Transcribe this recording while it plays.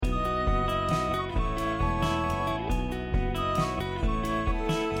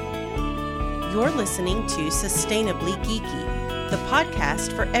You're listening to Sustainably Geeky, the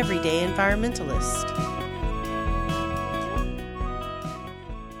podcast for everyday environmentalists.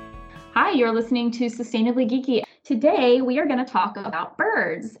 Hi, you're listening to Sustainably Geeky. Today, we are going to talk about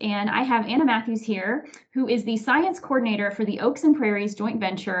birds, and I have Anna Matthews here, who is the science coordinator for the Oaks and Prairies joint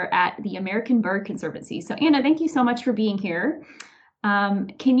venture at the American Bird Conservancy. So Anna, thank you so much for being here.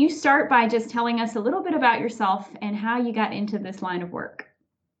 Can you start by just telling us a little bit about yourself and how you got into this line of work?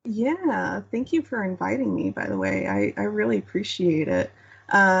 Yeah, thank you for inviting me, by the way. I really appreciate it.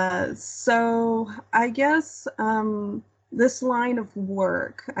 So I guess this line of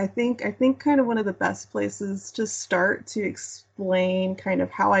work, I think kind of one of the best places to start to explain kind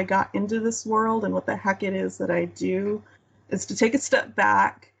of how I got into this world and what the heck it is that I do is to take a step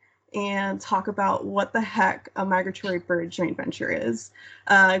back and talk about what the heck a migratory bird joint venture is.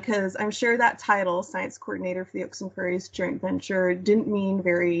 Because I'm sure that title, Science Coordinator for the Oaks and Prairies Joint Venture, didn't mean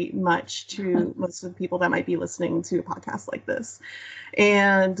very much to most of the people that might be listening to a podcast like this.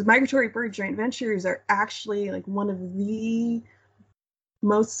 And migratory bird joint ventures are actually like one of the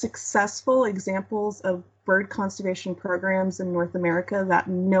most successful examples of bird conservation programs in North America that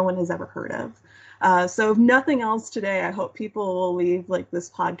no one has ever heard of. So if nothing else today, I hope people will leave like this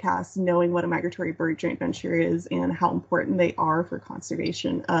podcast knowing what a migratory bird joint venture is and how important they are for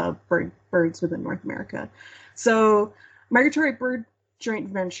conservation of birds within North America. So migratory bird joint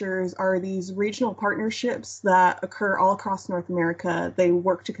ventures are these regional partnerships that occur all across North America. They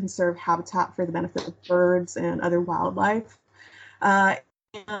work to conserve habitat for the benefit of birds and other wildlife.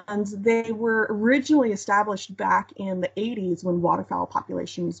 And they were originally established back in the 80s when waterfowl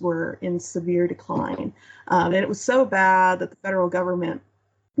populations were in severe decline. And it was so bad that the federal government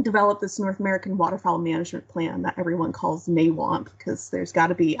developed this North American Waterfowl Management Plan that everyone calls NAWAMP, because there's got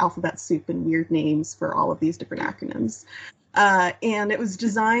to be alphabet soup and weird names for all of these different acronyms. And it was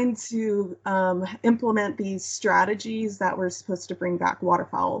designed to implement these strategies that were supposed to bring back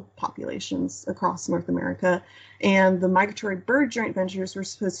waterfowl populations across North America. And the migratory bird joint ventures were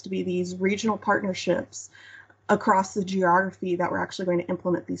supposed to be these regional partnerships across the geography that were actually going to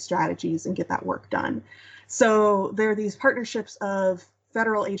implement these strategies and get that work done. So there are these partnerships of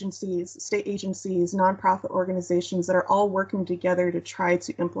federal agencies, state agencies, nonprofit organizations that are all working together to try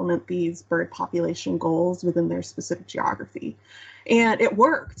to implement these bird population goals within their specific geography. And it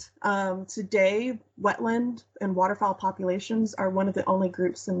worked. Today, wetland and waterfowl populations are one of the only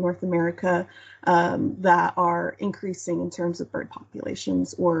groups in North America that are increasing in terms of bird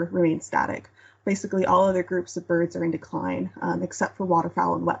populations or remain static. Basically, all other groups of birds are in decline, except for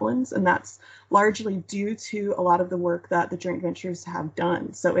waterfowl and wetlands, and that's largely due to a lot of the work that the joint ventures have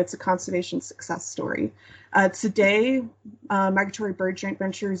done. So it's a conservation success story. Today, migratory bird joint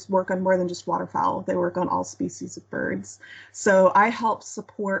ventures work on more than just waterfowl. They work on all species of birds. So I help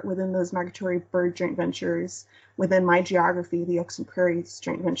support within those migratory bird joint ventures within my geography, the Oaks and Prairies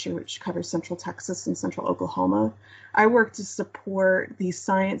joint venture, which covers central Texas and central Oklahoma. I work to support the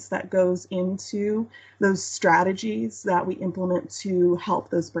science that goes into those strategies that we implement to help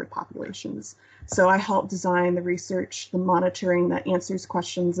those bird populations. So I help design the research, the monitoring that answers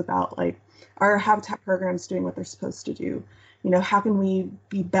questions about like, are habitat programs doing what they're supposed to do? You know, how can we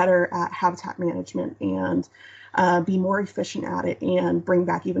be better at habitat management and be more efficient at it and bring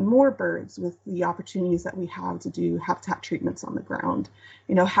back even more birds with the opportunities that we have to do habitat treatments on the ground?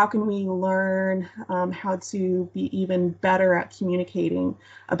 You know, how can we learn how to be even better at communicating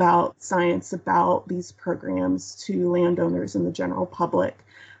about science, about these programs to landowners and the general public?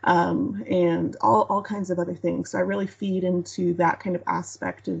 And all kinds of other things. So I really feed into that kind of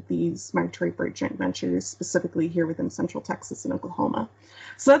aspect of these migratory bird joint ventures, specifically here within Central Texas and Oklahoma.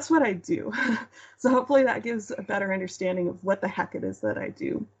 So that's what I do. So hopefully that gives a better understanding of what the heck it is that I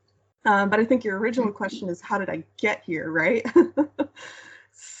do. But I think your original question is, how did I get here, right?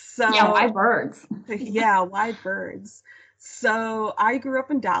 So yeah, why birds? Yeah, why birds? So I grew up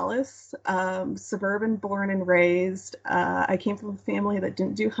in Dallas, suburban born and raised. I came from a family that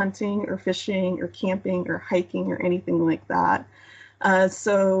didn't do hunting or fishing or camping or hiking or anything like that.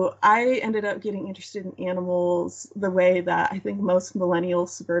 So I ended up getting interested in animals the way that I think most millennial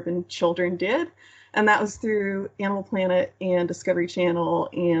suburban children did. And that was through Animal Planet and Discovery Channel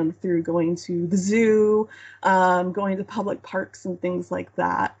and through going to the zoo, going to public parks and things like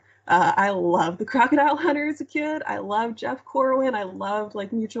that. I loved the Crocodile Hunter as a kid. I loved Jeff Corwin. I loved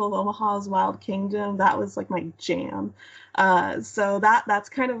like Mutual of Omaha's Wild Kingdom. That was like my jam. So that's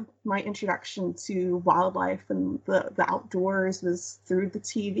kind of my introduction to wildlife and the outdoors was through the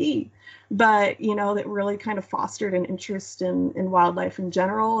TV. But, you know, that really kind of fostered an interest in wildlife in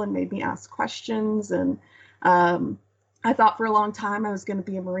general and made me ask questions. And I thought for a long time I was going to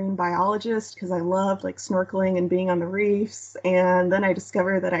be a marine biologist because I loved like snorkeling and being on the reefs. And then I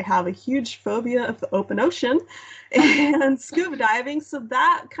discovered that I have a huge phobia of the open ocean and scuba diving. So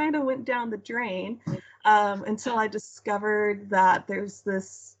that kind of went down the drain until I discovered that there's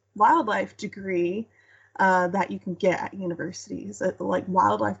this wildlife degree that you can get at universities, like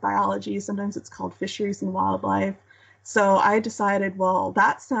wildlife biology. Sometimes it's called fisheries and wildlife. So I decided, well,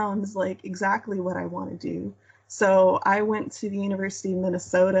 that sounds like exactly what I want to do. So I went to the University of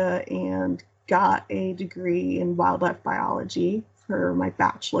Minnesota and got a degree in wildlife biology for my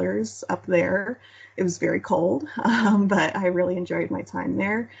bachelor's up there. It was very cold, but I really enjoyed my time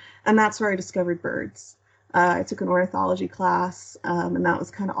there. And that's where I discovered birds. I took an ornithology class, and that was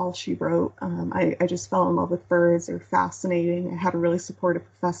kind of all she wrote. I just fell in love with birds. They're fascinating. I had a really supportive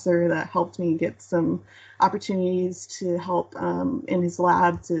professor that helped me get some opportunities to help in his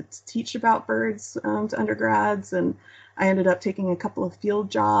lab to teach about birds to undergrads. And I ended up taking a couple of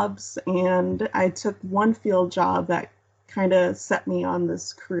field jobs, and I took one field job that kind of set me on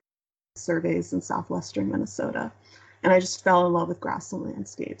this career surveys in southwestern Minnesota. And I just fell in love with grassland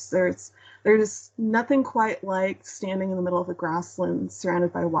landscapes. There's nothing quite like standing in the middle of a grassland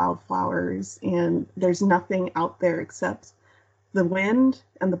surrounded by wildflowers, and there's nothing out there except the wind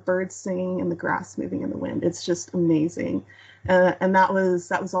and the birds singing and the grass moving in the wind. It's just amazing. And that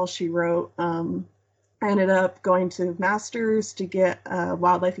was all she wrote. I ended up going to master's to get a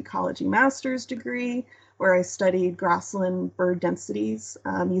wildlife ecology master's degree, where I studied grassland bird densities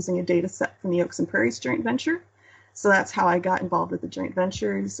using a data set from the Oaks and Prairies joint venture. So that's how I got involved with the joint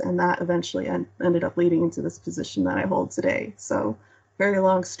ventures, and that eventually ended up leading into this position that I hold today. So very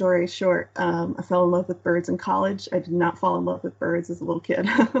long story short, I fell in love with birds in college. I did not fall in love with birds as a little kid.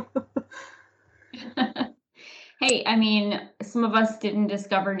 Hey, I mean, some of us didn't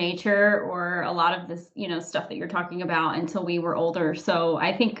discover nature or a lot of this, stuff that you're talking about until we were older. So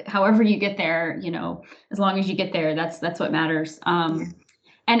I think however you get there, as long as you get there, that's what matters.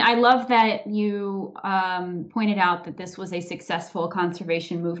 And I love that you pointed out that this was a successful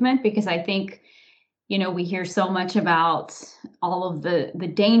conservation movement, because I think, we hear so much about all of the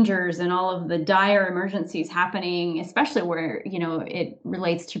dangers and all of the dire emergencies happening, especially where, it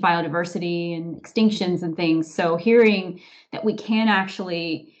relates to biodiversity and extinctions and things. So hearing that we can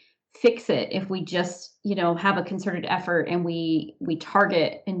actually fix it if we just, have a concerted effort and we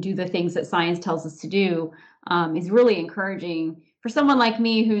target and do the things that science tells us to do is really encouraging for someone like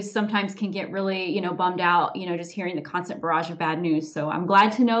me, who sometimes can get really, bummed out, just hearing the constant barrage of bad news. So I'm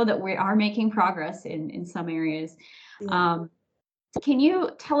glad to know that we are making progress in some areas. Yeah. Can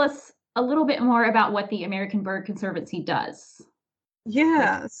you tell us a little bit more about what the American Bird Conservancy does?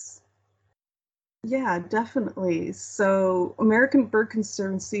 Yes. Yeah, definitely. So American Bird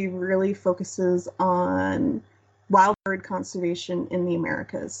Conservancy really focuses on wild bird conservation in the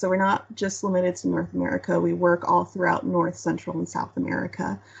Americas. So we're not just limited to North America. We work all throughout North, Central, and South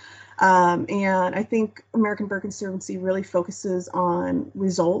America. And I think American Bird Conservancy really focuses on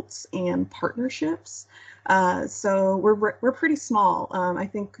results and partnerships. So we're pretty small. I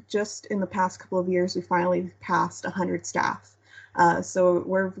think just in the past couple of years, we finally passed 100 staff. So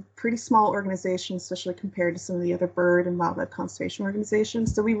we're a pretty small organization, especially compared to some of the other bird and wildlife conservation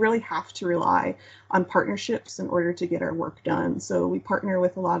organizations. So we really have to rely on partnerships in order to get our work done. So we partner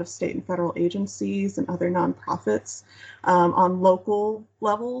with a lot of state and federal agencies and other nonprofits on local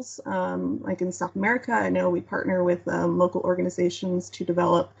levels. Like in South America, I know we partner with local organizations to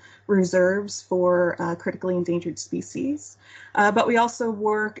develop reserves for critically endangered species. But we also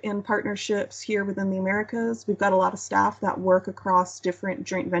work in partnerships here within the Americas. We've got a lot of staff that work across different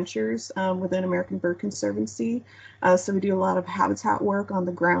joint ventures within American Bird Conservancy. So we do a lot of habitat work on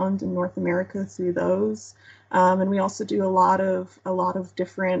the ground in North America through those. And we also do a lot of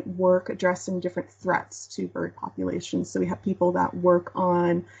different work addressing different threats to bird populations. So we have people that work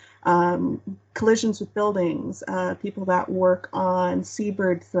on collisions with buildings, people that work on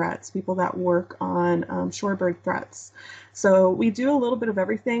seabird threats, people that work on shorebird threats. So we do a little bit of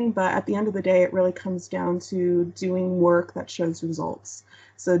everything, but at the end of the day, it really comes down to doing work that shows results.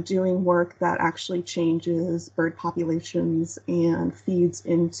 So doing work that actually changes bird populations and feeds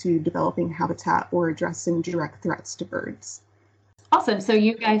into developing habitat or addressing direct threats to birds. Awesome. So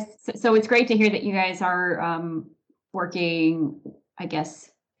you guys, so it's great to hear that you guys are working, I guess,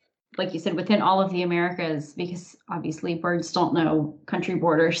 like you said, within all of the Americas, because obviously birds don't know country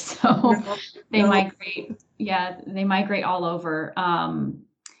borders, so they migrate. Yeah, they migrate all over.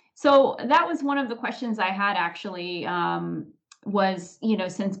 So that was one of the questions I had actually. was,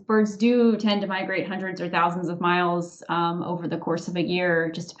 since birds do tend to migrate hundreds or thousands of miles over the course of a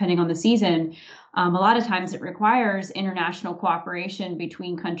year, just depending on the season, a lot of times it requires international cooperation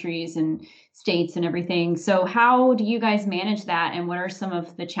between countries and states and everything. So how do you guys manage that, and what are some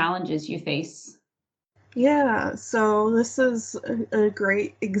of the challenges you face? Yeah, so this is a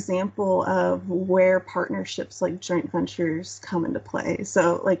great example of where partnerships like joint ventures come into play.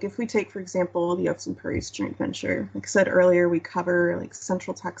 So, like if we take, for example, the Oaks and Prairies joint venture, like I said earlier, we cover like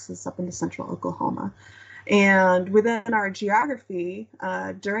central Texas up into central Oklahoma. And within our geography,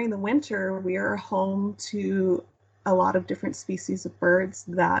 during the winter, we are home to a lot of different species of birds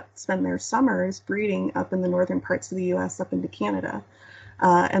that spend their summers breeding up in the northern parts of the US, up into Canada.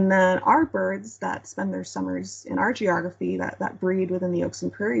 And then our birds that spend their summers in our geography that breed within the Oaks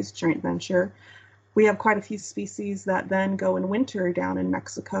and Prairies joint venture, we have quite a few species that then go in winter down in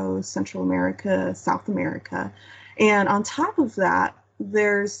Mexico, Central America, South America. And on top of that,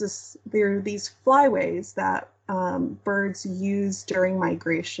 there are these flyways that birds use during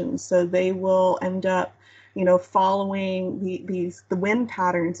migration. So they will end up, following the wind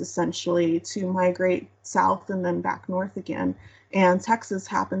patterns essentially to migrate south and then back north again. And Texas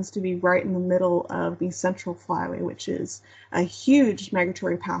happens to be right in the middle of the Central Flyway, which is a huge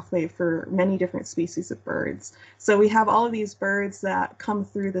migratory pathway for many different species of birds. So we have all of these birds that come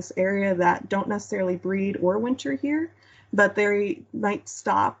through this area that don't necessarily breed or winter here, but they might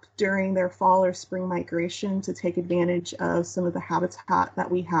stop during their fall or spring migration to take advantage of some of the habitat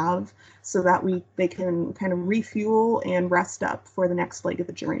that we have so that they can kind of refuel and rest up for the next leg of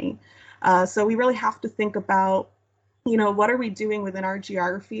the journey. So we really have to think about, what are we doing within our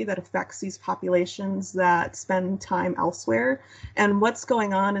geography that affects these populations that spend time elsewhere? And what's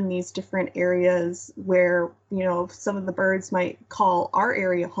going on in these different areas where, some of the birds might call our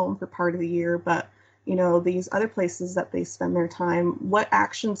area home for part of the year, but, these other places that they spend their time, what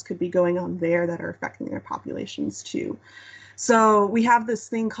actions could be going on there that are affecting their populations too? So we have this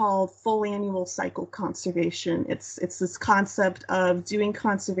thing called full annual cycle conservation. It's this concept of doing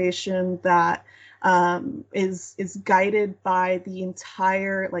conservation that is guided by the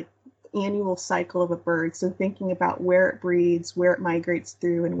entire annual cycle of a bird. So thinking about where it breeds, where it migrates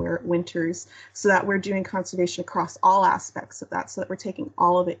through, and where it winters, so that we're doing conservation across all aspects of that, so that we're taking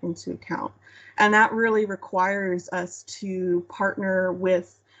all of it into account. And that really requires us to partner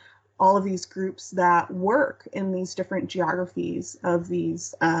with all of these groups that work in these different geographies of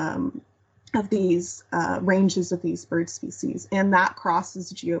these ranges of these bird species, and that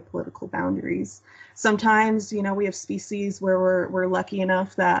crosses geopolitical boundaries. Sometimes, we have species where we're lucky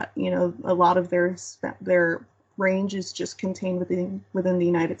enough that a lot of their range is just contained within the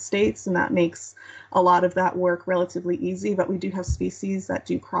United States, and that makes a lot of that work relatively easy. But we do have species that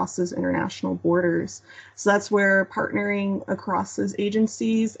do cross those international borders, so that's where partnering across those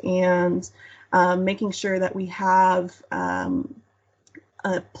agencies and making sure that we have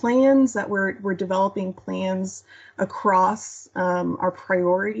plans, that we're developing plans across our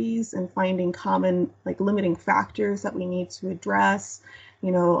priorities and finding common limiting factors that we need to address,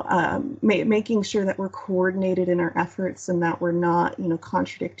 making sure that we're coordinated in our efforts and that we're not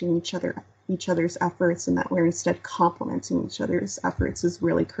contradicting each other's efforts, and that we're instead complementing each other's efforts is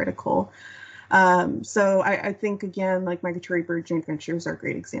really critical. So I think, again, migratory bird joint ventures are a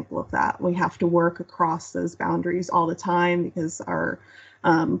great example of that. We have to work across those boundaries all the time because our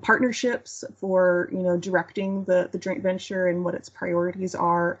partnerships for directing the joint venture and what its priorities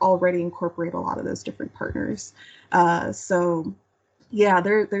are already incorporate a lot of those different partners. So yeah,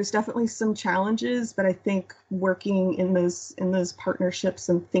 there's definitely some challenges, but I think working in those partnerships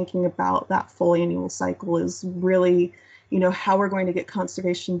and thinking about that full annual cycle is really how we're going to get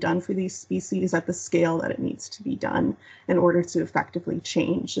conservation done for these species at the scale that it needs to be done in order to effectively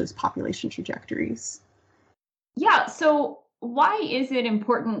change those population trajectories. Yeah, so why is it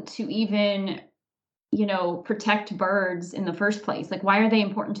important to even, protect birds in the first place? Why are they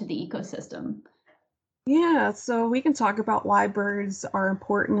important to the ecosystem? Yeah, so we can talk about why birds are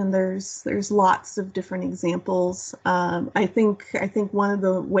important, and there's lots of different examples. I think one of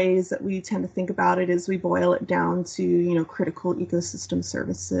the ways that we tend to think about it is we boil it down to critical ecosystem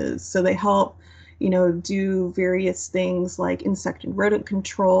services. So they help do various things like insect and rodent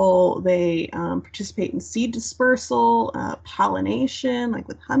control. They participate in seed dispersal, pollination,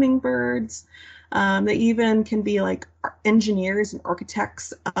 with hummingbirds. They even can be engineers and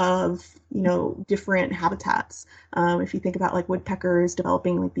architects of different habitats. If you think about woodpeckers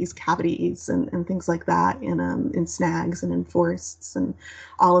developing these cavities and things like that in snags and in forests and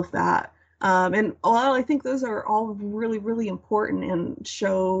all of that. And while I think those are all really, really important and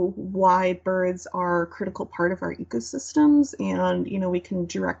show why birds are a critical part of our ecosystems, and we can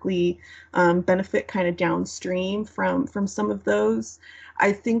directly benefit kind of downstream from some of those.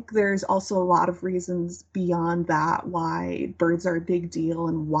 I think there's also a lot of reasons beyond that why birds are a big deal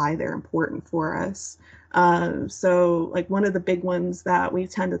and why they're important for us. So like one of the big ones that we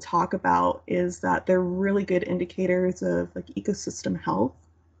tend to talk about is that they're really good indicators of like ecosystem health.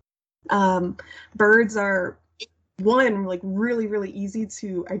 Birds are one, like really, really easy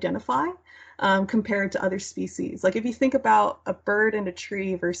to identify compared to other species. Like if you think about a bird in a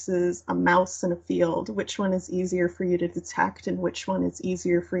tree versus a mouse in a field, which one is easier for you to detect and which one is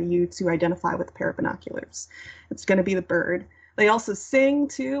easier for you to identify with a pair of binoculars? It's going to be the bird. They also sing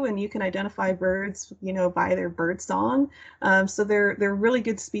too, and you can identify birds, by their bird song. So they're really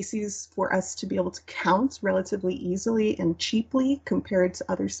good species for us to be able to count relatively easily and cheaply compared to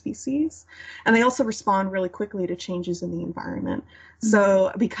other species. And they also respond really quickly to changes in the environment.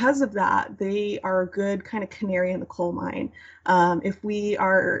 So because of that, they are a good kind of canary in the coal mine. If we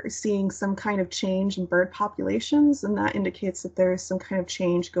are seeing some kind of change in bird populations, then that indicates that there is some kind of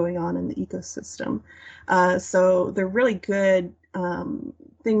change going on in the ecosystem. So they're really good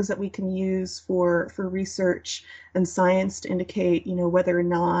things that we can use for research and science to indicate, whether or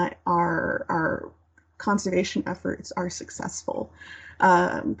not our conservation efforts are successful.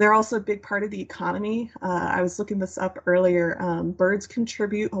 They're also a big part of the economy. I was looking this up earlier. Birds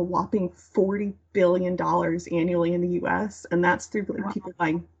contribute a whopping $40 billion annually in the US, and that's through like, people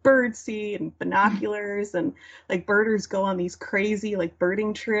buying bird seed and binoculars, and like birders go on these crazy like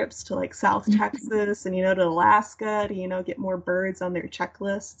birding trips to like South Texas and to Alaska to get more birds on their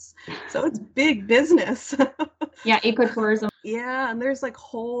checklists. So it's big business. Yeah, ecotourism. Yeah, and there's like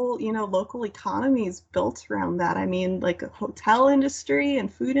whole, local economies built around that. I mean, like a hotel industry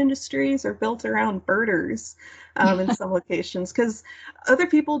and food industries are built around birders in some locations, because other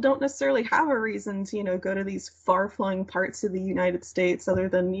people don't necessarily have a reason to, go to these far-flung parts of the United States other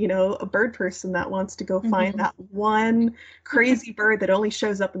than, a bird person that wants to go find that one crazy bird that only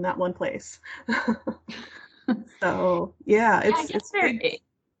shows up in that one place. So, yeah, it's big.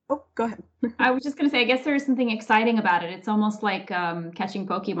 Oh, go ahead. I was just going to say, I guess there's something exciting about it. It's almost like catching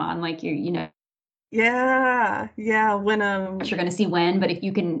Pokemon, like Yeah, yeah. When you're going to see when, but if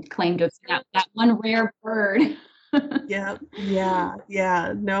you can claim to have seen that one rare bird. Yeah.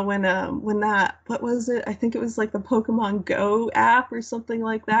 No, when that, what was it? I think it was like the Pokemon Go app or something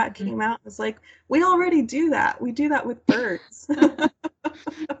like that came out. It's like, we already do that. We do that with birds.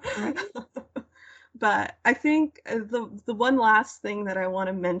 But I think the one last thing that I want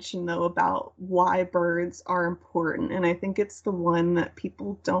to mention though about why birds are important, and I think it's the one that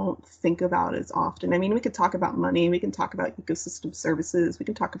people don't think about as often. I mean, we could talk about money, we can talk about ecosystem services, we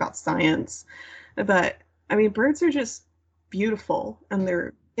can talk about science, but I mean, birds are just beautiful and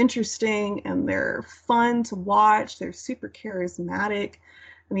they're interesting and they're fun to watch. They're super charismatic.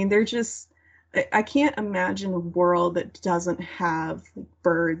 I mean, they're just, I can't imagine a world that doesn't have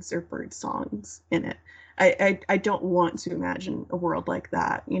birds or bird songs in it. I don't want to imagine a world like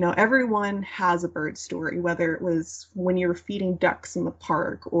that. Everyone has a bird story, whether it was when you were feeding ducks in the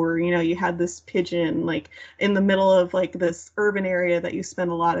park, or, you had this pigeon like in the middle of like this urban area that you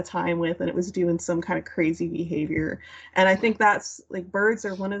spend a lot of time with and it was doing some kind of crazy behavior. And I think that's like birds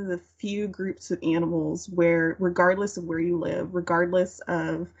are one of the few groups of animals where, regardless of where you live, regardless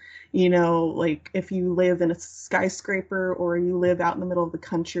of, like if you live in a skyscraper or you live out in the middle of the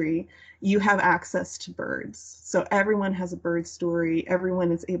country, you have access to birds. So everyone has a bird story.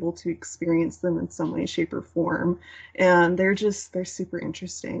 Everyone is able to experience them in some way, shape, or form. And they're super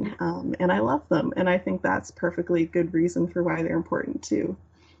interesting. And I love them. And I think that's perfectly good reason for why they're important too.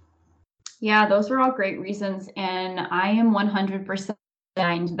 Yeah, those were all great reasons. And I am 100%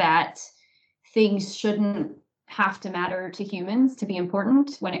 behind that things shouldn't have to matter to humans to be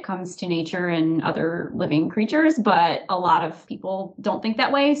important when it comes to nature and other living creatures, but a lot of people don't think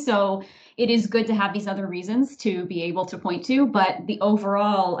that way. So it is good to have these other reasons to be able to point to, but the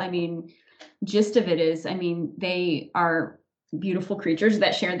overall, gist of it is, they are beautiful creatures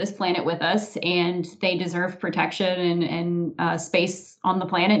that share this planet with us, and they deserve protection and space on the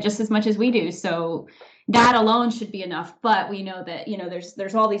planet just as much as we do. So that alone should be enough. But we know that,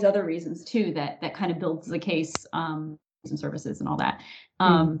 there's all these other reasons too that kind of builds the case, and services and all that.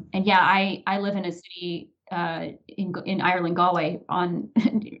 And yeah, I live in a city in Ireland, Galway, on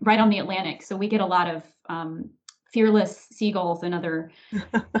right on the Atlantic. So we get a lot of fearless seagulls and other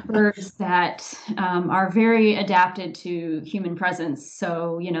birds that are very adapted to human presence.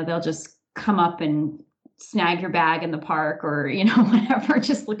 So, they'll just come up and snag your bag in the park or, whatever,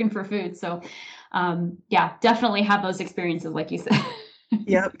 just looking for food. So yeah, definitely have those experiences, like you said.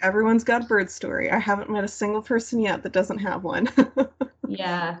 Yep, everyone's got a bird story. I haven't met a single person yet that doesn't have one.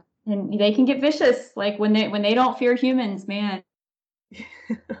 Yeah. And they can get vicious, like when they don't fear humans, man.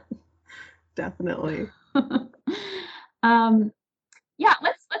 Definitely. Yeah,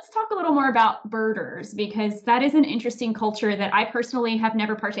 let's talk a little more about birders, because that is an interesting culture that I personally have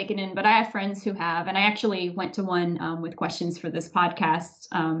never partaken in, but I have friends who have, and I actually went to one with questions for this podcast.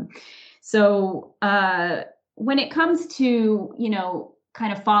 So when it comes to,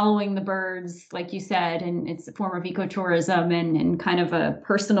 kind of following the birds, like you said, and it's a form of ecotourism and kind of a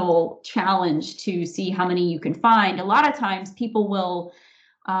personal challenge to see how many you can find. A lot of times people will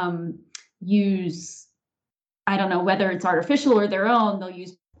use, I don't know whether it's artificial or their own, they'll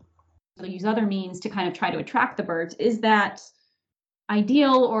use other means to kind of try to attract the birds. Is that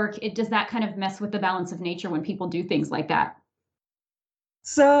ideal, or does that kind of mess with the balance of nature when people do things like that?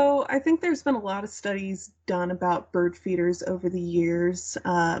 So I think there's been a lot of studies done about bird feeders over the years.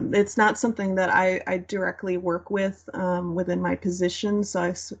 It's not something that I directly work with within my position,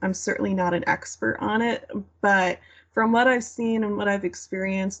 so I'm certainly not an expert on it. But from what I've seen and what I've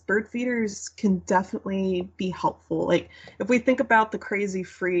experienced, bird feeders can definitely be helpful. Like if we think about the crazy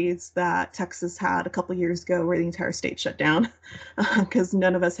freeze that Texas had a couple years ago where the entire state shut down because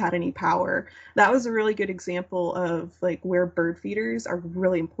none of us had any power, that was a really good example of like where bird feeders are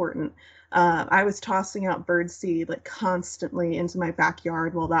really important. I was tossing out bird seed like constantly into my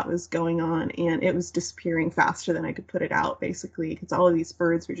backyard while that was going on, and it was disappearing faster than I could put it out, basically, because all of these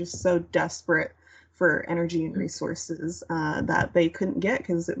birds were just so desperate for energy and resources that they couldn't get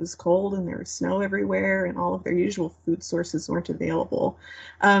because it was cold and there was snow everywhere and all of their usual food sources weren't available.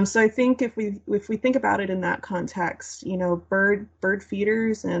 So I think if we think about it in that context, bird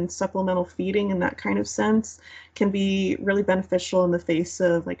feeders and supplemental feeding in that kind of sense can be really beneficial in the face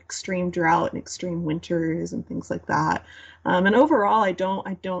of like extreme drought and extreme winters and things like that. And overall, I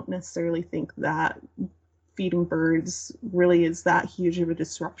don't necessarily think that feeding birds really is that huge of a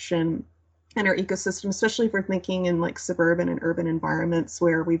disruption in our ecosystem, especially if we're thinking in like suburban and urban environments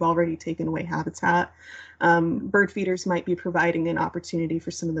where we've already taken away habitat. Bird feeders might be providing an opportunity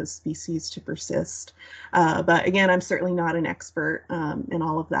for some of those species to persist. But again, I'm certainly not an expert in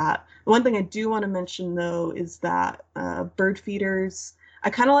all of that. One thing I do want to mention, though, is that bird feeders, I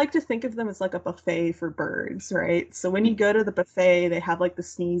kind of like to think of them as like a buffet for birds, right? So when you go to the buffet, they have like the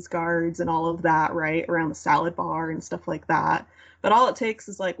sneeze guards and all of that, right, around the salad bar and stuff like that. But all it takes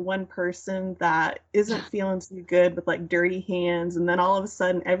is like one person that isn't feeling too good with like dirty hands, and then all of a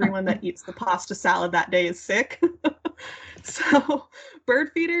sudden everyone that eats the pasta salad that day is sick. So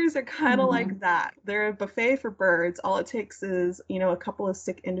bird feeders are kind of like that. They're a buffet for birds. All it takes is, a couple of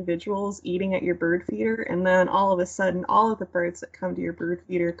sick individuals eating at your bird feeder, and then all of a sudden all of the birds that come to your bird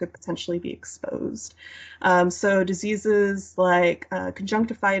feeder could potentially be exposed. So diseases like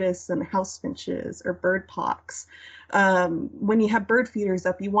conjunctivitis and house finches or bird pox, when you have bird feeders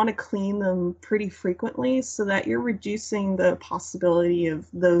up, you want to clean them pretty frequently so that you're reducing the possibility of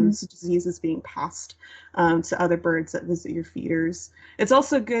those diseases being passed to other birds that visit your feeders. It's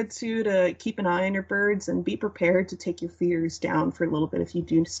also good too to keep an eye on your birds and be prepared to take your feeders down for a little bit if you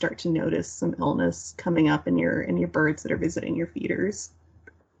do start to notice some illness coming up in your birds that are visiting your feeders.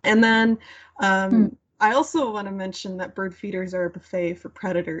 And then I also want to mention that bird feeders are a buffet for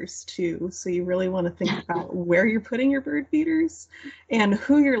predators too. So you really want to think about where you're putting your bird feeders and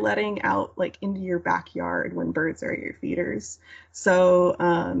who you're letting out like into your backyard when birds are at your feeders. So,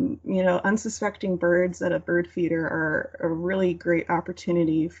 unsuspecting birds at a bird feeder are a really great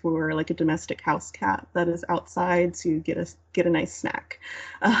opportunity for like a domestic house cat that is outside to get a nice snack.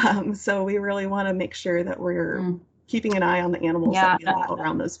 So we really want to make sure that we're keeping an eye on the animals that we allow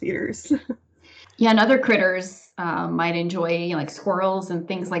around those feeders. Yeah, and other critters might enjoy, like squirrels and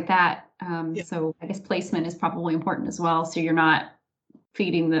things like that. So I guess placement is probably important as well. So you're not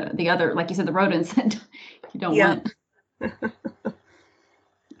feeding the other, like you said, the rodents that you don't want.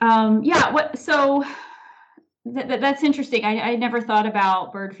 So that's interesting. I never thought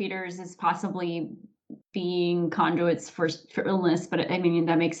about bird feeders as possibly being conduits for illness, but I mean,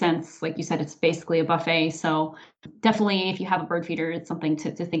 that makes sense. Like you said, it's basically a buffet. So definitely if you have a bird feeder, it's something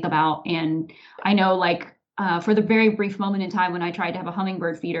to think about. And I know like for the very brief moment in time when I tried to have a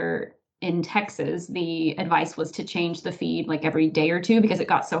hummingbird feeder in Texas, the advice was to change the feed like every day or two because it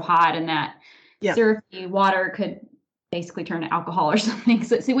got so hot and that syrupy water could basically turn to alcohol or something.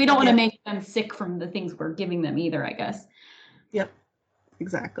 So we don't want to make them sick from the things we're giving them either, I guess. Yep,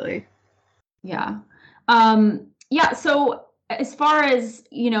 exactly. Yeah. So as far as,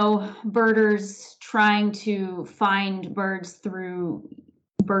 birders trying to find birds through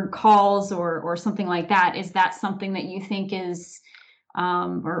bird calls or something like that, is that something that you think is,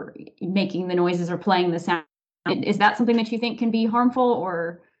 or making the noises or playing the sound, is that something that you think can be harmful,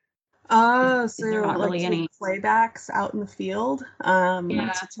 or is there So not like really take any? playbacks out in the field,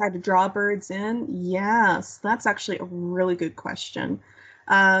 Yeah. to try to draw birds in? Yes, that's actually a really good question.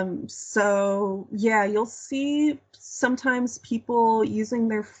 So yeah, you'll see sometimes people using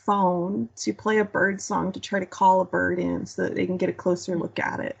their phone to play a bird song to try to call a bird in so that they can get a closer look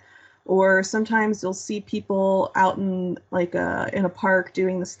at it. Or sometimes you'll see people out in like in a park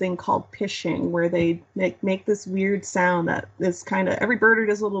doing this thing called pishing, where they make this weird sound that is kind of, every birder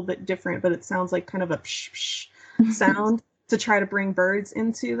does a little bit different, but it sounds like kind of a psh psh sound to try to bring birds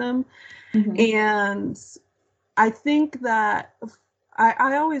into them. Mhm. And I think that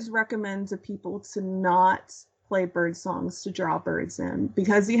I always recommend to people to not play bird songs to draw birds in,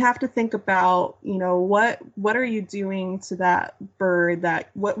 because you have to think about, what are you doing to that bird, that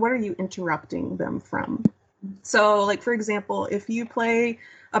what are you interrupting them from? So, like for example, if you play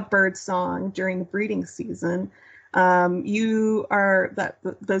a bird song during the breeding season, you are that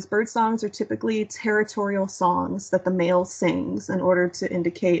those bird songs are typically territorial songs that the male sings in order to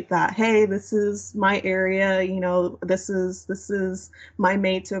indicate that, hey, this is my area, this is my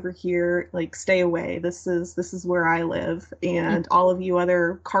mates over here, like stay away. This is where I live, and all of you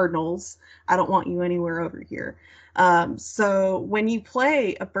other cardinals, I don't want you anywhere over here. So when you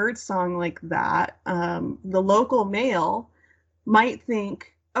play a bird song like that, the local male might think,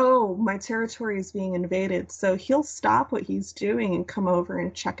 oh, my territory is being invaded. So he'll stop what he's doing and come over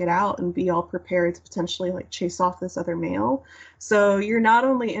and check it out and be all prepared to potentially like chase off this other male. So you're not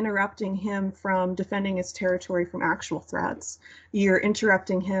only interrupting him from defending his territory from actual threats, you're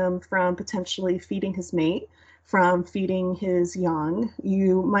interrupting him from potentially feeding his mate, from feeding his young.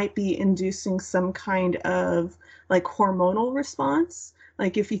 You might be inducing some kind of like hormonal response.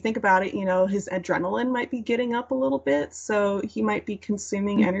 Like if you think about it, his adrenaline might be getting up a little bit, so he might be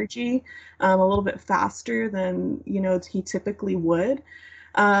consuming energy a little bit faster than he typically would.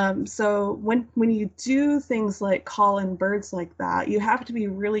 So when you do things like call in birds like that, you have to be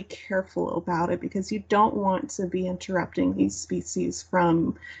really careful about it, because you don't want to be interrupting these species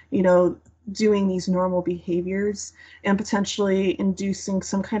from, doing these normal behaviors and potentially inducing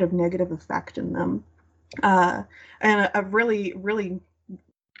some kind of negative effect in them. Uh, and a really, really,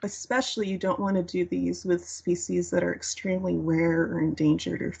 especially you don't want to do these with species that are extremely rare or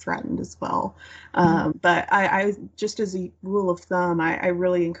endangered or threatened as well. But I just as a rule of thumb, I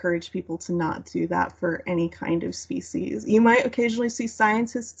really encourage people to not do that for any kind of species. You might occasionally see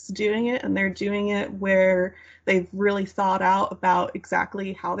scientists doing it, and they're doing it where they've really thought out about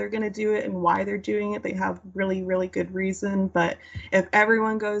exactly how they're going to do it and why they're doing it. They have really, really good reason. But if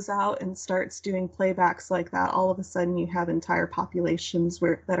everyone goes out and starts doing playbacks like that, all of a sudden you have entire populations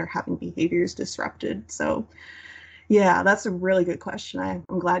that are having behaviors disrupted. So yeah, that's a really good question. I'm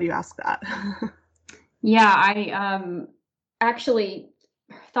glad you asked that. Yeah, I actually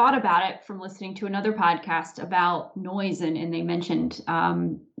thought about it from listening to another podcast about noise, and they mentioned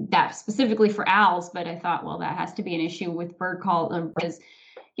that specifically for owls, but I thought, well, that has to be an issue with bird call, because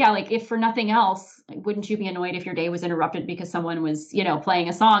yeah, like if for nothing else, wouldn't you be annoyed if your day was interrupted because someone was, playing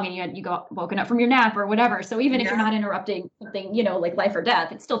a song and you got woken up from your nap or whatever? So even if you're Yeah. not interrupting something, like life or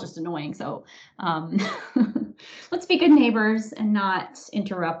death, it's still just annoying. So um, let's be good neighbors and not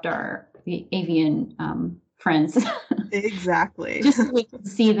interrupt our the avian friends. Exactly. Just so we can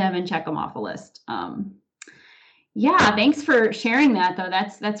see them and check them off a list. Yeah, thanks for sharing that though.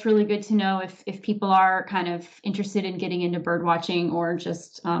 That's really good to know if people are kind of interested in getting into bird watching, or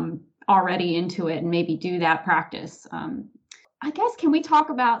just already into it and maybe do that practice. I guess, can we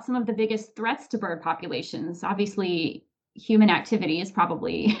talk about some of the biggest threats to bird populations? Obviously, human activity is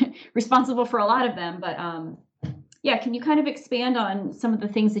probably responsible for a lot of them, but yeah, can you kind of expand on some of the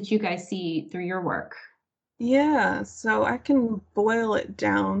things that you guys see through your work? Yeah, so I can boil it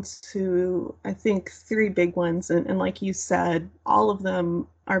down to, I think, three big ones. And like you said, all of them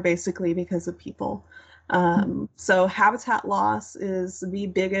are basically because of people. So habitat loss is the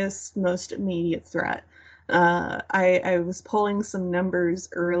biggest, most immediate threat. I was pulling some numbers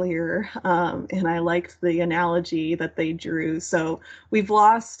earlier, and I liked the analogy that they drew. So we've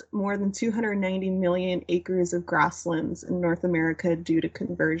lost more than 290 million acres of grasslands in North America due to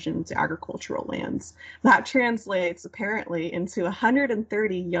conversion to agricultural lands. That translates apparently into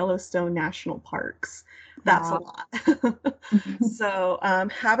 130 Yellowstone national parks. That's a Wow. lot. So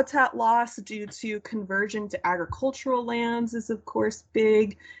habitat loss due to conversion to agricultural lands is of course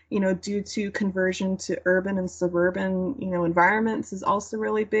big, due to conversion to urban and suburban, environments is also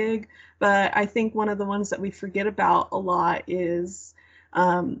really big. But I think one of the ones that we forget about a lot is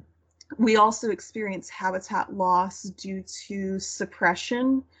we also experience habitat loss due to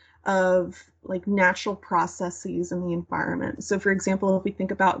suppression of like natural processes in the environment. So for example, if we think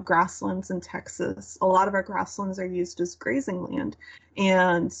about grasslands in Texas, a lot of our grasslands are used as grazing land.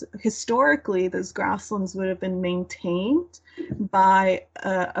 And historically, those grasslands would have been maintained by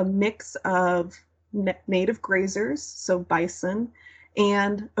a mix of native grazers, so bison,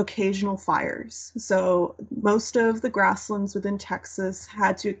 and occasional fires. So most of the grasslands within Texas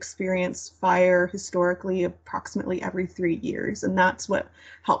had to experience fire historically approximately every 3 years, and that's what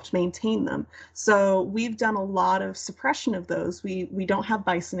helped maintain them. So we've done a lot of suppression of those. We don't have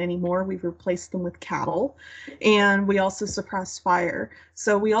bison anymore. We've replaced them with cattle, and we also suppress fire.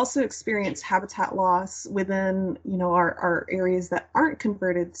 So we also experience habitat loss within, our areas that aren't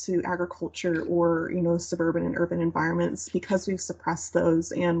converted to agriculture or, suburban and urban environments because we've suppressed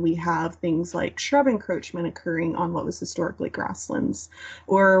those, and we have things like shrub encroachment occurring on what was historically grasslands,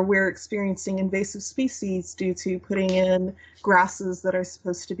 or we're experiencing invasive species due to putting in grasses that are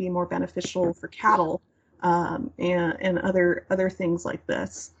supposed to be more beneficial for cattle, and other things like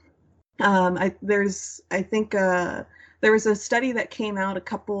this. There was a study that came out a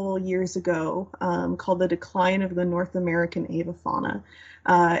couple years ago called The Decline of the North American Avifauna.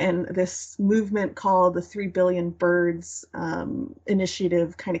 And this movement called the 3 Billion Birds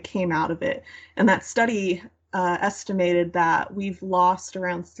initiative kind of came out of it. And that study estimated that we've lost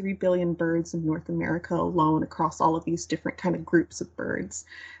around 3 billion birds in North America alone across all of these different kind of groups of birds.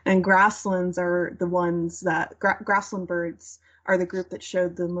 And grasslands are the ones that, grassland birds are the group that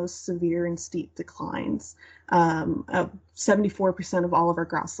showed the most severe and steep declines. 74% of all of our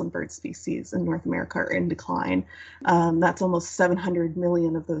grassland bird species in North America are in decline. That's almost 700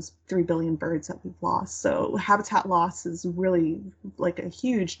 million of those 3 billion birds that we've lost. So habitat loss is really like a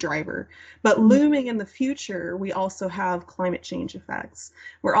huge driver. But looming in the future, we also have climate change effects.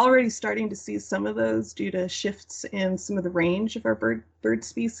 We're already starting to see some of those due to shifts in some of the range of our bird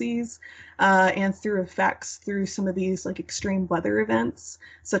species, and through effects through some of these like extreme weather events,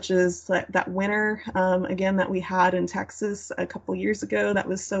 such as that winter, again, that we had in Texas a couple years ago. That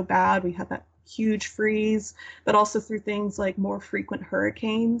was so bad. We had that huge freeze, but also through things like more frequent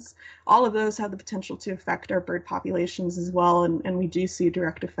hurricanes. All of those have the potential to affect our bird populations as well, and we do see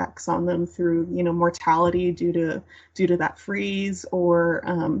direct effects on them through, mortality due to that freeze,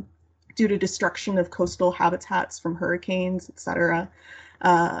 or due to destruction of coastal habitats from hurricanes, etc.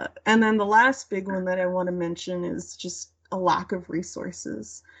 And then the last big one that I want to mention is just a lack of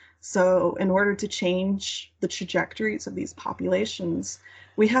resources. So in order to change the trajectories of these populations,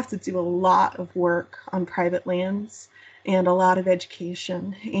 we have to do a lot of work on private lands and a lot of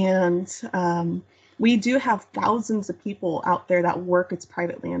education. And we do have thousands of people out there that work as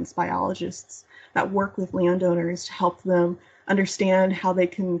private lands biologists, that work with landowners to help them understand how they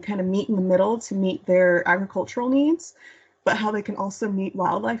can kind of meet in the middle to meet their agricultural needs, but how they can also meet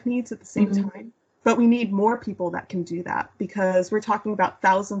wildlife needs at the same time. But we need more people that can do that, because we're talking about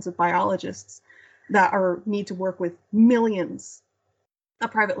thousands of biologists that need to work with millions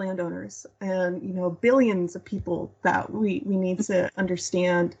of private landowners, and billions of people that we need to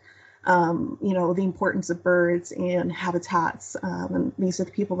understand the importance of birds and habitats, and these are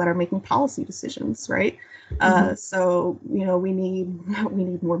the people that are making policy decisions, right? So we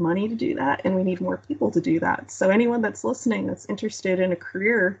need more money to do that, and we need more people to do that. So anyone that's listening that's interested in a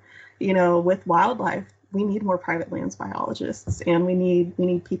career with wildlife, we need more private lands biologists, and we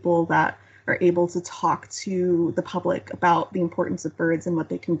need people that are able to talk to the public about the importance of birds and what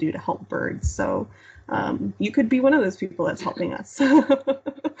they can do to help birds. So you could be one of those people that's helping us.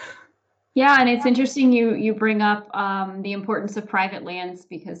 Yeah, and it's interesting you bring up the importance of private lands,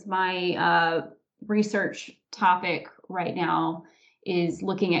 because my research topic right now is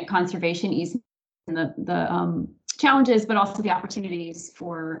looking at conservation easements and the challenges, but also the opportunities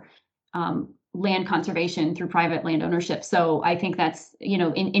for land conservation through private land ownership. So I think that's,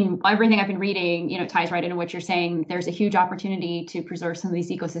 in everything I've been reading, it ties right into what you're saying. There's a huge opportunity to preserve some of these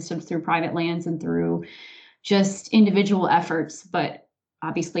ecosystems through private lands and through just individual efforts, but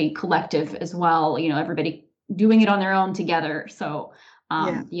obviously collective as well, everybody doing it on their own together. So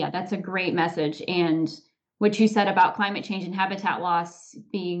yeah, that's a great message. And what you said about climate change and habitat loss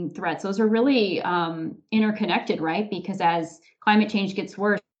being threats, those are really interconnected, right? Because as climate change gets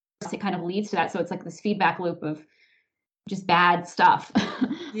worse, it kind of leads to that. So it's like this feedback loop of just bad stuff.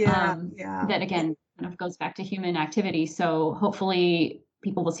 Yeah. That again, kind of goes back to human activity. So hopefully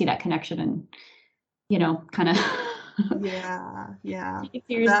people will see that connection and, kind of Yeah. take it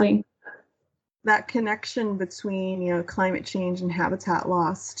seriously. That connection between, climate change and habitat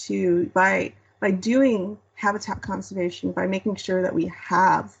loss too, by doing habitat conservation, by making sure that we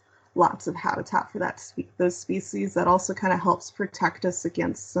have lots of habitat for those species, that also kind of helps protect us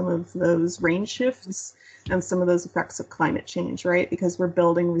against some of those range shifts and some of those effects of climate change, right? Because we're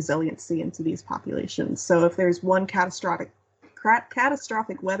building resiliency into these populations. So if there's one catastrophic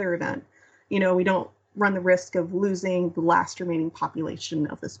weather event, we don't run the risk of losing the last remaining population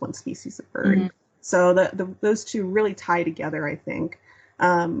of this one species of bird. Mm-hmm. So those two really tie together, I think.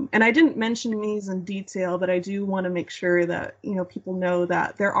 And I didn't mention these in detail, but I do want to make sure that, people know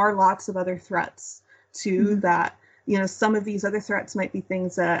that there are lots of other threats too, that, some of these other threats might be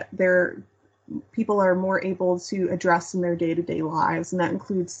things that people are more able to address in their day-to-day lives. And that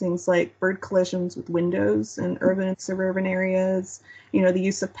includes things like bird collisions with windows in urban and suburban areas, the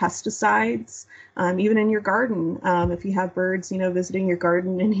use of pesticides, even in your garden. If you have birds, visiting your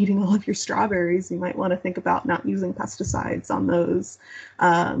garden and eating all of your strawberries, you might want to think about not using pesticides on those.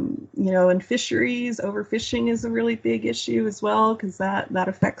 And fisheries, overfishing is a really big issue as well, because that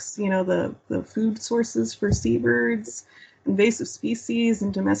affects, the food sources for seabirds, invasive species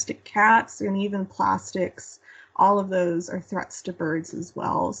and domestic cats, and even plastics. All of those are threats to birds as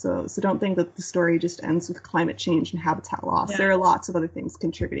well. So don't think that the story just ends with climate change and habitat loss. Yeah. There are lots of other things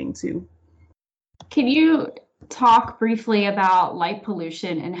contributing too. Can you talk briefly about light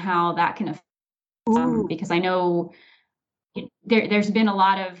pollution and how that can affect, because I know there's been a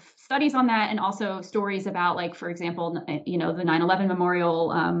lot of studies on that, and also stories about, like, for example, the 9/11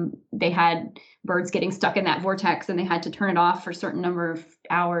 memorial, they had birds getting stuck in that vortex and they had to turn it off for a certain number of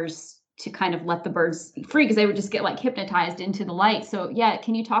hours to kind of let the birds be free, because they would just get like hypnotized into the light. So yeah,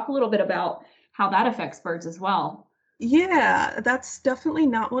 can you talk a little bit about how that affects birds as well? Yeah, that's definitely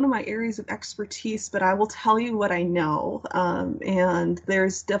not one of my areas of expertise, but I will tell you what I know. And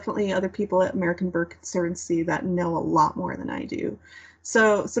there's definitely other people at American Bird Conservancy that know a lot more than I do.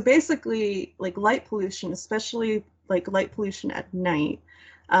 So basically, like light pollution, especially like light pollution at night,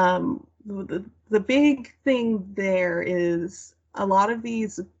 the big thing there is a lot of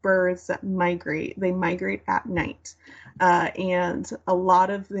these birds that they migrate at night. And a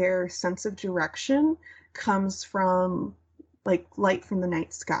lot of their sense of direction comes from like light from the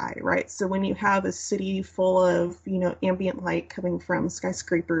night sky, right? So when you have a city full of, ambient light coming from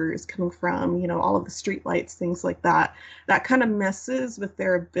skyscrapers, coming from, all of the street lights, things like that, that kind of messes with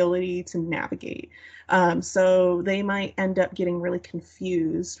their ability to navigate. So they might end up getting really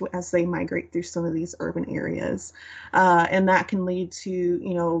confused as they migrate through some of these urban areas. And that can lead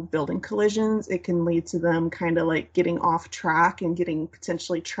to, building collisions. It can lead to them kind of like getting off track and getting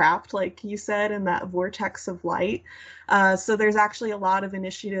potentially trapped, like you said, in that vortex of light. So there's actually a lot of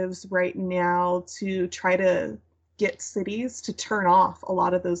initiatives right now to try to get cities to turn off a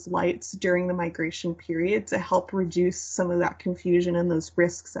lot of those lights during the migration period to help reduce some of that confusion and those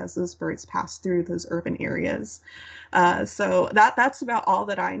risks as those birds pass through those urban areas. So that's about all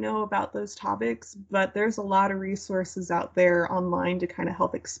that I know about those topics, but there's a lot of resources out there online to kind of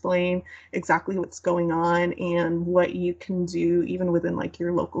help explain exactly what's going on and what you can do even within like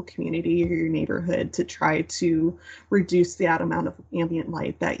your local community or your neighborhood to try to reduce the amount of ambient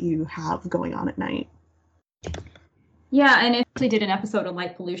light that you have going on at night. Yeah, and I actually did an episode on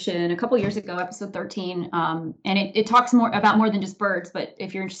light pollution a couple years ago, episode 13, and it talks more than just birds, but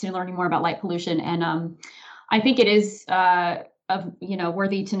if you're interested in learning more about light pollution, and I think it is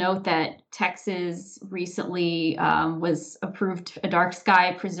worthy to note that Texas recently was approved a dark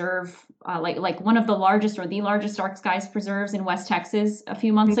sky preserve, like one of the largest or the largest dark skies preserves in West Texas a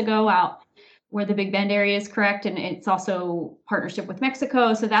few months ago, out where the Big Bend area is, correct. And it's also partnership with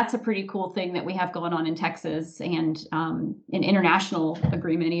Mexico. So that's a pretty cool thing that we have going on in Texas, and an international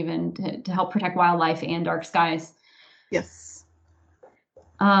agreement even to help protect wildlife and dark skies. Yes.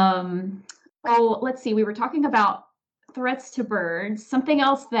 Oh, let's see. We were talking about threats to birds. Something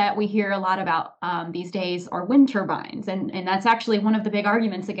else that we hear a lot about these days are wind turbines. And that's actually one of the big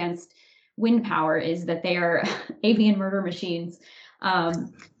arguments against wind power, is that they are avian murder machines.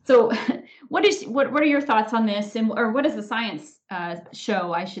 So what are your thoughts on this, or what does the science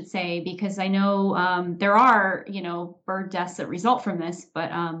show, I should say? Because I know there are, bird deaths that result from this,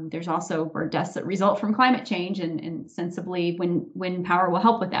 but there's also bird deaths that result from climate change, and sensibly wind power will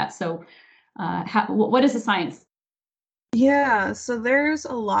help with that. So what is the science? Yeah, so there's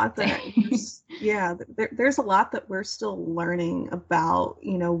a lot that there's a lot that we're still learning about,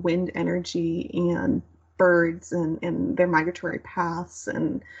 wind energy and birds and their migratory paths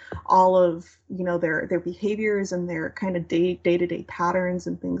and all of, you know, their behaviors and their kind of day-to-day patterns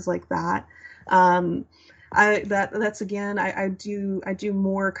and things like that. That's again, I do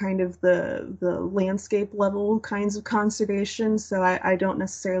more kind of the landscape level kinds of conservation. So I don't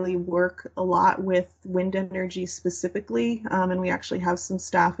necessarily work a lot with wind energy specifically, and we actually have some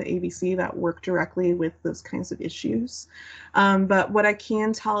staff at ABC that work directly with those kinds of issues. But what I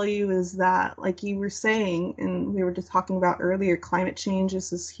can tell you is that, like you were saying, and we were just talking about earlier, climate change is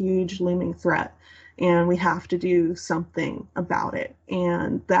this huge looming threat. And we have to do something about it.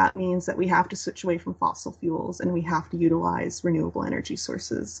 And that means that we have to switch away from fossil fuels and we have to utilize renewable energy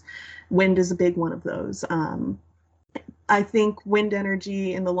sources. Wind is a big one of those. I think wind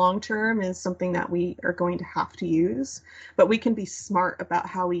energy in the long term is something that we are going to have to use, but we can be smart about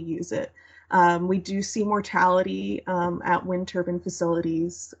how we use it. We do see mortality at wind turbine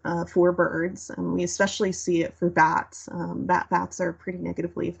facilities for birds, and we especially see it for bats. Bats are pretty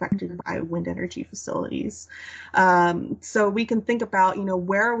negatively affected by wind energy facilities. So we can think about, you know,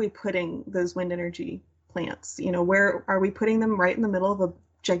 where are we putting those wind energy plants? You know, where are we putting them? Right in the middle of a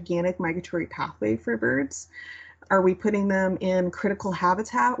gigantic migratory pathway for birds? Are we putting them in critical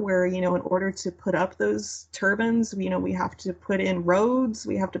habitat where, you know, in order to put up those turbines, you know, we have to put in roads,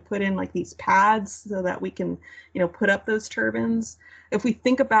 we have to put in like these pads so that we can, you know, put up those turbines? If we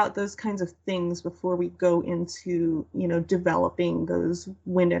think about those kinds of things before we go into, you know, developing those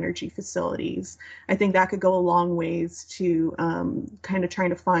wind energy facilities, I think that could go a long ways to kind of trying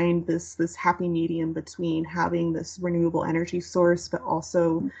to find this happy medium between having this renewable energy source, but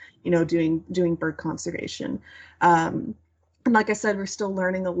also, you know, doing bird conservation. And like I said, we're still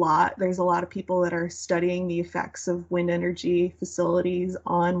learning a lot. There's a lot of people that are studying the effects of wind energy facilities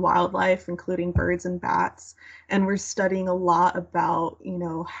on wildlife, including birds and bats. And we're studying a lot about, you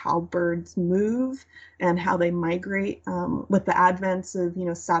know, how birds move and how they migrate with the advent of, you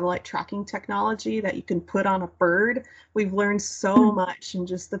know, satellite tracking technology that you can put on a bird. We've learned so much in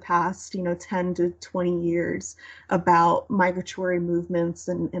just the past, you know, 10 to 20 years about migratory movements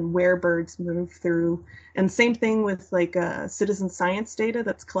and where birds move through. And same thing with like citizen science data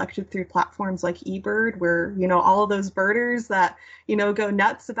that's collected through platforms like eBird, where, you know, all of those birders that, you know, go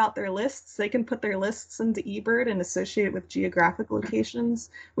nuts about their lists, they can put their lists into eBird and associate it with geographic locations.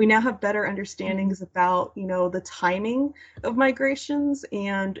 We now have better understandings about, you know, the timing of migrations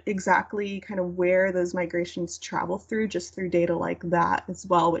and exactly kind of where those migrations travel through, just through data like that as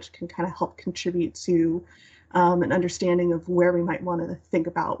well, which can kind of help contribute to an understanding of where we might want to think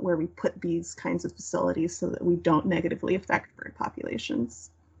about where we put these kinds of facilities so that we don't negatively affect bird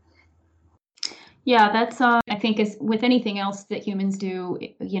populations. Yeah, that's I think is with anything else that humans do,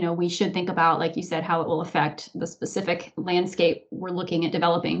 you know, we should think about, like you said, how it will affect the specific landscape we're looking at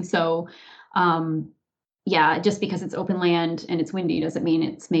developing. So yeah, just because it's open land and it's windy doesn't mean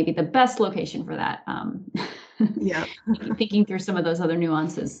it's maybe the best location for that. Yeah. Thinking through some of those other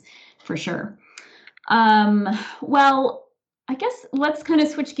nuances for sure. Well, I guess let's kind of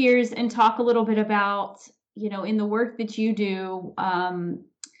switch gears and talk a little bit about, you know, in the work that you do,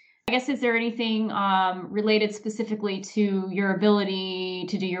 I guess, is there anything related specifically to your ability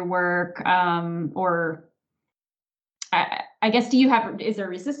to do your work, or I guess, is there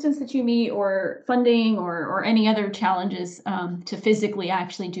resistance that you meet, or funding, or any other challenges to physically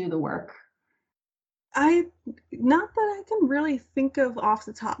actually do the work? Not that I can really think of off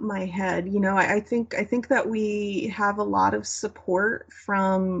the top of my head. You know, I think that we have a lot of support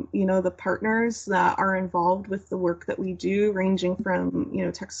from, you know, the partners that are involved with the work that we do, ranging from, you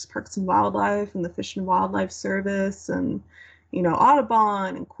know, Texas Parks and Wildlife and the Fish and Wildlife Service and, you know,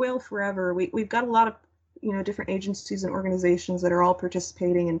 Audubon and Quail Forever. We've got a lot of, you know, different agencies and organizations that are all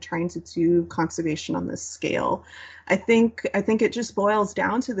participating and trying to do conservation on this scale. I think it just boils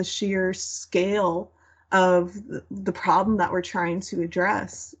down to the sheer scale of the problem that we're trying to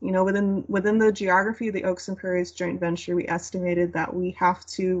address. You know, within the geography of the Oaks and Prairies joint venture, we estimated that we have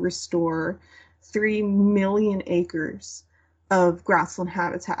to restore 3 million acres of grassland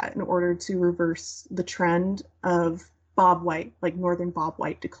habitat in order to reverse the trend of bobwhite, like northern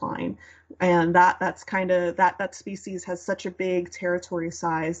bobwhite decline. And that's kind of that species has such a big territory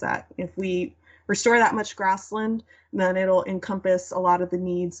size that if we restore that much grassland, then it'll encompass a lot of the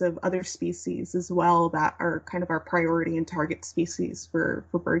needs of other species as well that are kind of our priority and target species for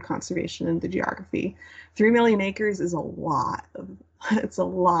bird conservation in the geography. 3 million acres is a lot. It's a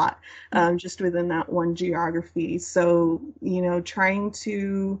lot just within that one geography. So, you know, trying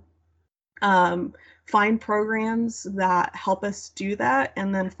to find programs that help us do that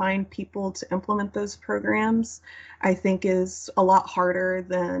and then find people to implement those programs, I think is a lot harder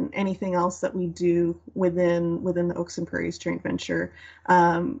than anything else that we do within the Oaks and Prairies joint venture.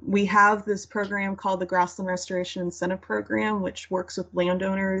 We have this program called the Grassland Restoration Incentive Program, which works with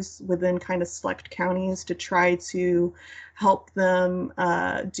landowners within kind of select counties to try to help them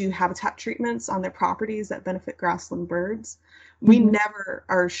do habitat treatments on their properties that benefit grassland birds. We never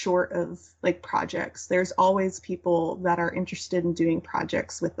are short of like projects. There's always people that are interested in doing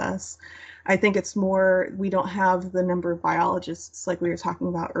projects with us. I think it's more, we don't have the number of biologists like we were talking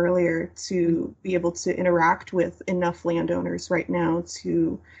about earlier to be able to interact with enough landowners right now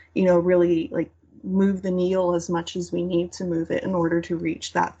to, really like move the needle as much as we need to move it in order to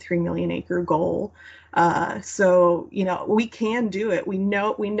reach that 3 million acre goal. So, we can do it. We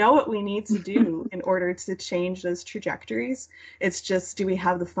know what we need to do in order to change those trajectories. It's just, do we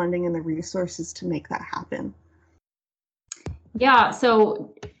have the funding and the resources to make that happen? Yeah.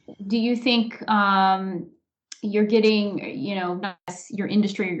 So do you think you're getting, your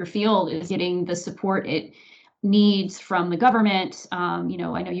industry or your field is getting the support it needs from the government? I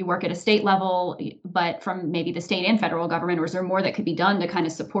know you work at a state level, but from maybe the state and federal government, or is there more that could be done to kind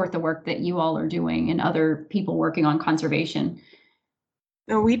of support the work that you all are doing and other people working on conservation?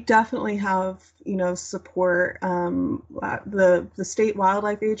 No, we definitely have, support. The state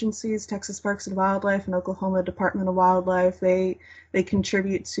wildlife agencies, Texas Parks and Wildlife and Oklahoma Department of Wildlife, they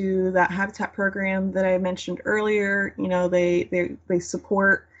contribute to that habitat program that I mentioned earlier. They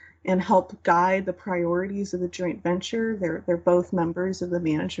support and help guide the priorities of the joint venture. They're both members of the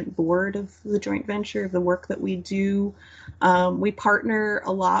management board of the joint venture, the work that we do. We partner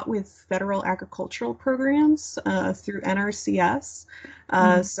a lot with federal agricultural programs through NRCS.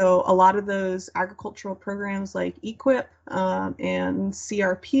 So a lot of those agricultural programs like EQIP and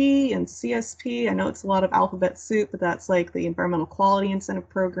CRP and CSP, I know it's a lot of alphabet soup, but that's like the Environmental Quality Incentive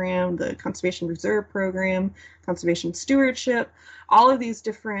Program, the Conservation Reserve Program, Conservation Stewardship. All of these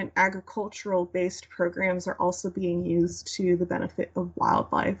different agricultural-based programs are also being used to the benefit of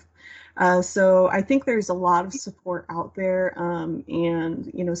wildlife. So I think there's a lot of support out there,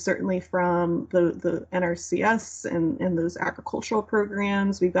 and certainly from the NRCS and those agricultural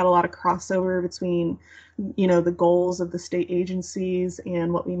programs, we've got a lot of crossover between the goals of the state agencies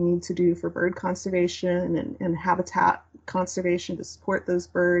and what we need to do for bird conservation and habitat conservation to support those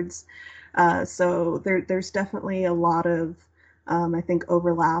birds. So there's definitely a lot of I think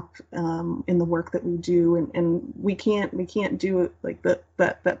overlap in the work that we do, and we can't do it like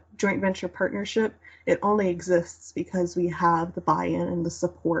that joint venture partnership. It only exists because we have the buy-in and the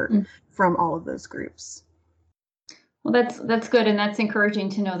support from all of those groups. Well, that's good, and that's encouraging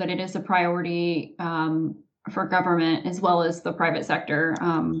to know that it is a priority for government as well as the private sector.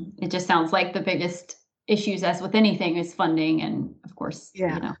 It just sounds like the biggest issues, as with anything, is funding and, of course,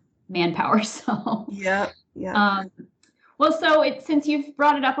 manpower. So yeah. Well, so since you've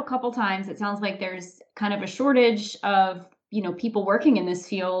brought it up a couple times, it sounds like there's kind of a shortage of, people working in this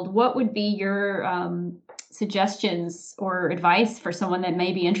field. What would be your suggestions or advice for someone that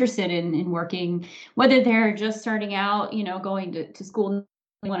may be interested in working, whether they're just starting out, going to school and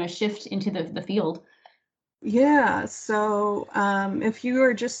want to shift into the field? Yeah, so if you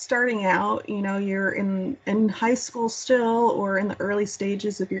are just starting out, you're in high school still or in the early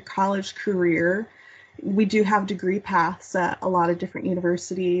stages of your college career, we do have degree paths at a lot of different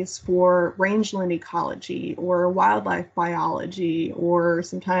universities for rangeland ecology or wildlife biology, or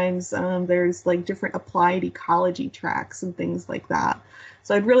sometimes there's like different applied ecology tracks and things like that.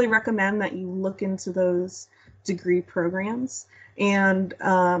 So I'd really recommend that you look into those degree programs. And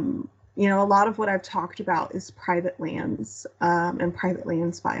a lot of what I've talked about is private lands and private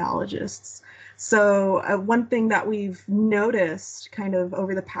lands biologists. So one thing that we've noticed kind of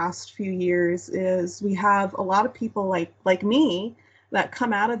over the past few years is we have a lot of people like me that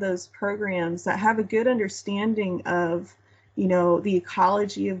come out of those programs that have a good understanding of, the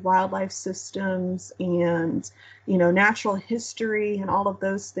ecology of wildlife systems and, natural history and all of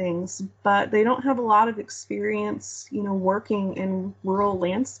those things, but they don't have a lot of experience, working in rural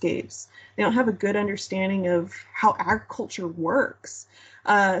landscapes. They don't have a good understanding of how agriculture works.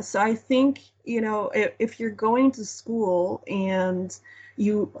 So I think, if you're going to school and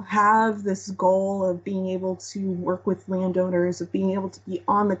you have this goal of being able to work with landowners, of being able to be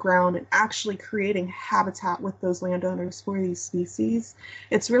on the ground and actually creating habitat with those landowners for these species,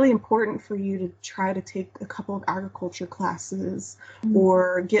 it's really important for you to try to take a couple of agriculture classes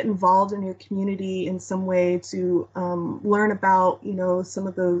or get involved in your community in some way to learn about, some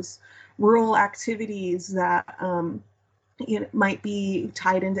of those rural activities that it might be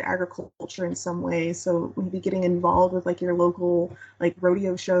tied into agriculture in some way. So maybe getting involved with like your local like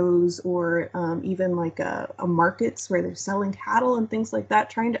rodeo shows, or even like a markets where they're selling cattle and things like that,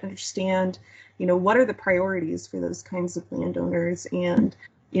 trying to understand, what are the priorities for those kinds of landowners, and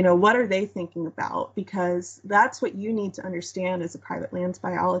what are they thinking about? Because that's what you need to understand as a private lands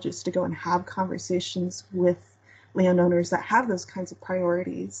biologist, to go and have conversations with landowners that have those kinds of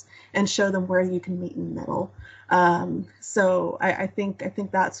priorities and show them where you can meet in the middle. So I think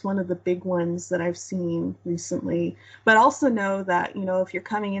that's one of the big ones that I've seen recently. But also know that, if you're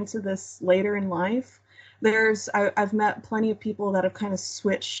coming into this later in life, I've met plenty of people that have kind of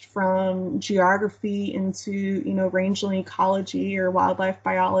switched from geography into, rangeland ecology or wildlife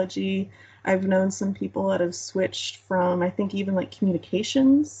biology. I've known some people that have switched from, I think, even like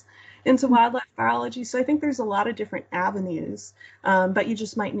communications into wildlife biology. So I think there's a lot of different avenues, but you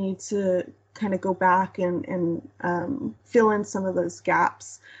just might need to kind of go back and fill in some of those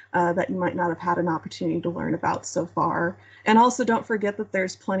gaps that you might not have had an opportunity to learn about so far. And also don't forget that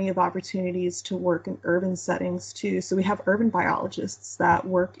there's plenty of opportunities to work in urban settings too. So we have urban biologists that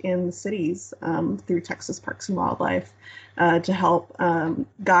work in the cities through Texas Parks and Wildlife to help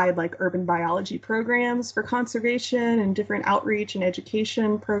guide like urban biology programs for conservation and different outreach and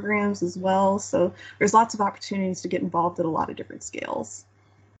education programs as well. So there's lots of opportunities to get involved at a lot of different scales.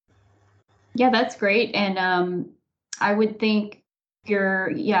 Yeah, that's great. And I would think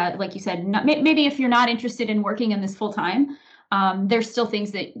like you said, maybe if you're not interested in working in this full time, there's still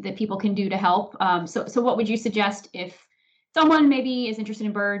things that people can do to help. So what would you suggest if someone maybe is interested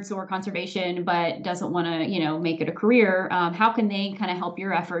in birds or conservation, but doesn't want to, make it a career? How can they kind of help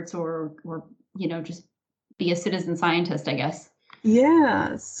your efforts, or just be a citizen scientist, I guess?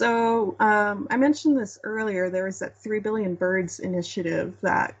 Yeah, so I mentioned this earlier. There was that 3 Billion Birds initiative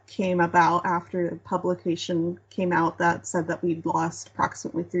that came about after the publication came out that said that we'd lost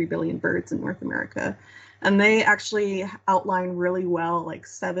approximately 3 billion birds in North America. And they actually outline really well, like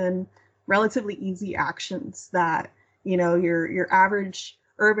 7 relatively easy actions that, your average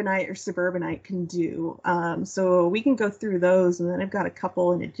urbanite or suburbanite can do. So we can go through those, and then I've got a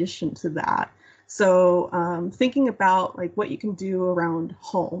couple in addition to that. So thinking about like what you can do around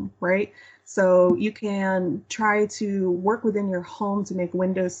home, right? So you can try to work within your home to make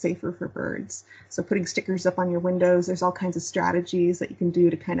windows safer for birds. So putting stickers up on your windows, there's all kinds of strategies that you can do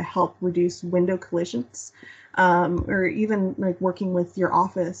to kind of help reduce window collisions. Or even like working with your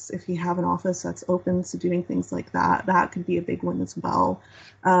office, if you have an office that's open, so doing things like that, that could be a big one as well.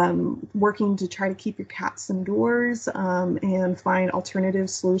 Working to try to keep your cats indoors and find alternative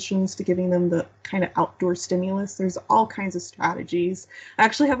solutions to giving them the kind of outdoor stimulus. There's all kinds of strategies. I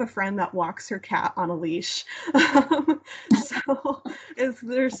actually have a friend that walks her cat on a leash. So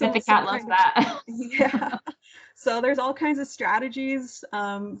there's the cat loves that. Yeah. So there's all kinds of strategies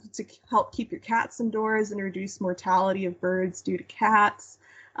to help keep your cats indoors and reduce mortality of birds due to cats.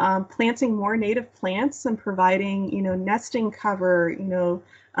 Planting more native plants and providing, nesting cover,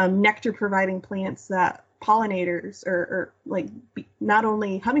 nectar providing plants that pollinators or like not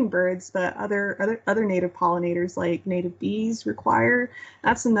only hummingbirds but other native pollinators like native bees require.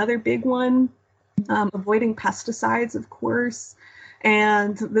 That's another big one. Avoiding pesticides, of course.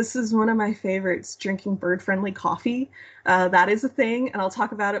 And this is one of my favorites, drinking bird-friendly coffee. That is a thing, and I'll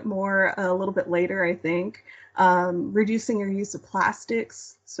talk about it more a little bit later, I think. Reducing your use of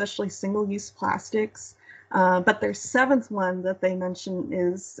plastics, especially single-use plastics. But their 7th one that they mention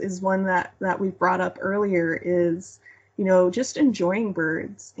is one that we brought up earlier is, just enjoying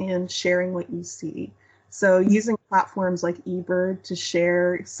birds and sharing what you see. So using platforms like eBird to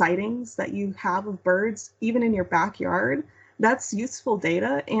share sightings that you have of birds, even in your backyard, that's useful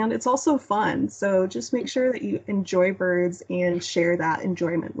data, and it's also fun. So just make sure that you enjoy birds and share that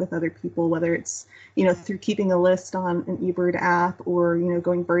enjoyment with other people, whether it's, through keeping a list on an eBird app, or,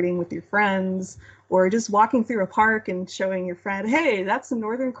 going birding with your friends, or just walking through a park and showing your friend, hey, that's a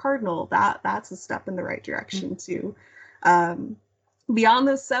northern cardinal. That's a step in the right direction too. Beyond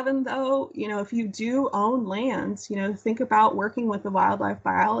those 7, though, if you do own lands, think about working with a wildlife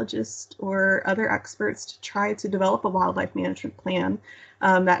biologist or other experts to try to develop a wildlife management plan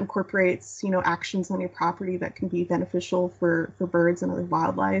that incorporates, actions on your property that can be beneficial for birds and other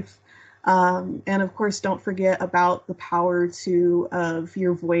wildlife. And of course, don't forget about the power of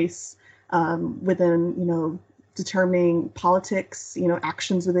your voice within, determining politics,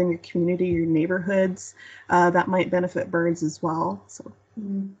 actions within your community, your neighborhoods that might benefit birds as well. So,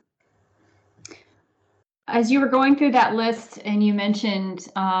 as you were going through that list and you mentioned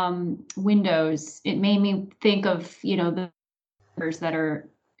windows, it made me think of the birds that are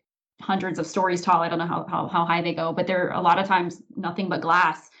hundreds of stories tall. I don't know how high they go, but they're a lot of times nothing but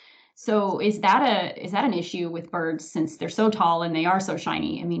glass. So is that an issue with birds since they're so tall and they are so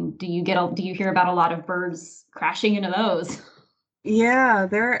shiny? I mean, do you hear about a lot of birds crashing into those? Yeah,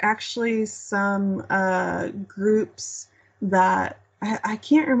 there are actually some groups that I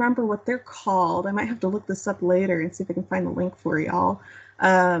can't remember what they're called. I might have to look this up later and see if I can find the link for y'all.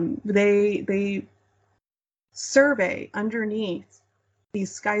 They survey underneath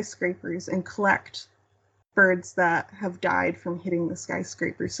these skyscrapers and collect birds that have died from hitting the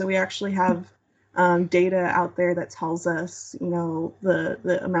skyscraper. So we actually have data out there that tells us,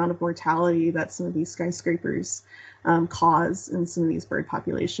 the amount of mortality that some of these skyscrapers cause in some of these bird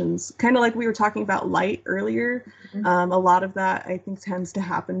populations. Kind of like we were talking about light earlier. A lot of that I think tends to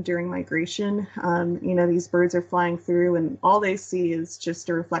happen during migration. These birds are flying through and all they see is just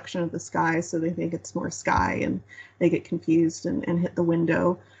a reflection of the sky, so they think it's more sky and they get confused and hit the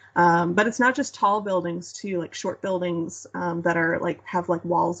window. But it's not just tall buildings too, like short buildings that are have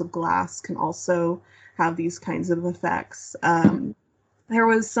walls of glass can also have these kinds of effects. There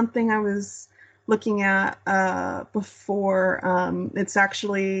was something I was looking at before. It's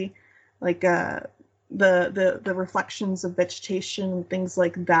actually the reflections of vegetation, things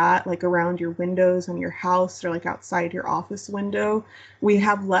like that, like around your windows on your house or outside your office window. We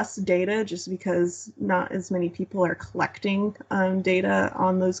have less data just because not as many people are collecting data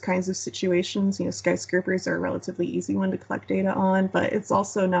on those kinds of situations. Skyscrapers are a relatively easy one to collect data on, but it's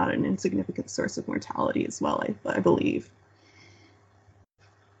also not an insignificant source of mortality as well, I believe.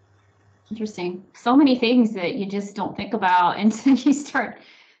 Interesting. So many things that you just don't think about until you start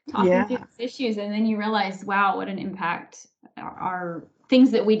talking through these issues, and then you realize, wow, what an impact our things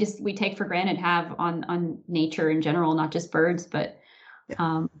that we take for granted have on nature in general, not just birds, but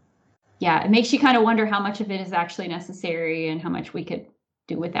it makes you kind of wonder how much of it is actually necessary and how much we could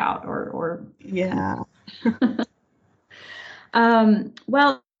do without or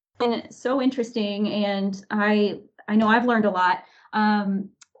well, and so interesting, and I know I've learned a lot.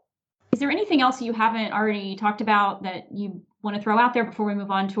 Is there anything else you haven't already talked about that you want to throw out there before we move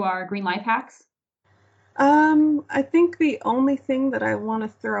on to our green life hacks? I think the only thing that I want to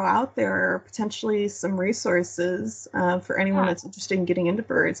throw out there are potentially some resources for anyone that's interested in getting into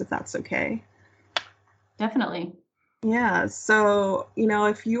birds, if that's okay. Definitely. Yeah. So,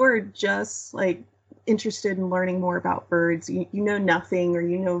 if you are just interested in learning more about birds, you know nothing or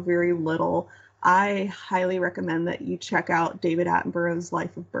you know very little, I highly recommend that you check out David Attenborough's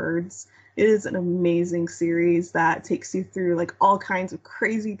Life of Birds. It is an amazing series that takes you through all kinds of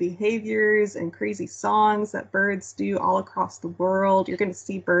crazy behaviors and crazy songs that birds do all across the world. You're going to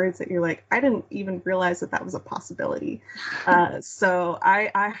see birds that you're I didn't even realize that was a possibility. So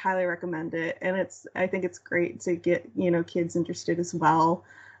I highly recommend it. And I think it's great to get, kids interested as well.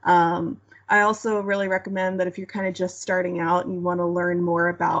 I also really recommend that if you're kind of just starting out and you want to learn more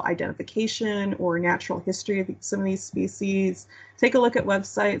about identification or natural history of some of these species, take a look at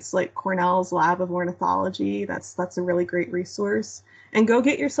websites like Cornell's Lab of Ornithology. That's a really great resource. And go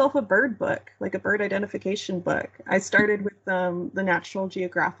get yourself a bird book, like a bird identification book. I started with the National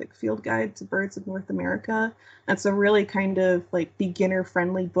Geographic Field Guide to Birds of North America. That's a really kind of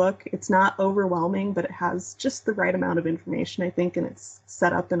beginner-friendly book. It's not overwhelming, but it has just the right amount of information, I think, and it's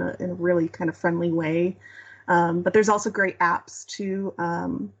set up in a really kind of friendly way. But there's also great apps too.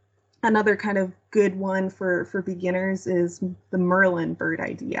 Another kind of good one for beginners is the Merlin Bird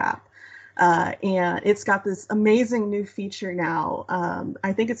ID app. And it's got this amazing new feature now.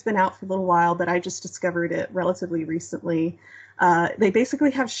 I think it's been out for a little while, but I just discovered it relatively recently. They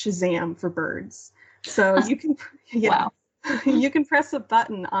basically have Shazam for birds. So you can, Wow. You can press a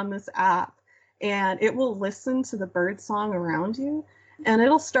button on this app and it will listen to the bird song around you. And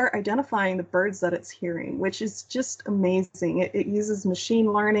it'll start identifying the birds that it's hearing, which is just amazing. It uses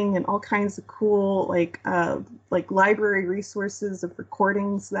machine learning and all kinds of cool, library resources of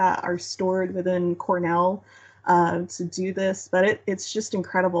recordings that are stored within Cornell to do this. But it's just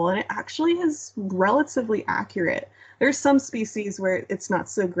incredible. And it actually is relatively accurate. There's some species where it's not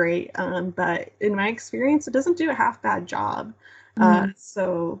so great, but in my experience, it doesn't do a half bad job.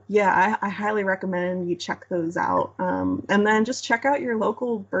 So yeah, I highly recommend you check those out. And then just check out your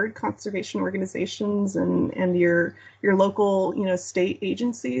local bird conservation organizations and your local, state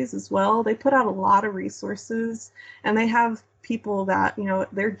agencies as well. They put out a lot of resources and they have people that,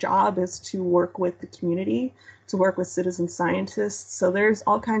 their job is to work with the community, to work with citizen scientists. So there's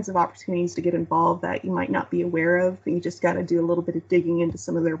all kinds of opportunities to get involved that you might not be aware of. You just got to do a little bit of digging into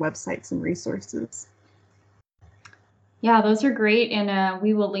some of their websites and resources. Yeah, those are great. And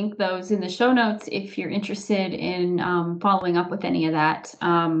we will link those in the show notes if you're interested in following up with any of that.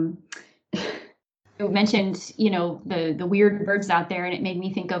 You mentioned, the weird birds out there, and it made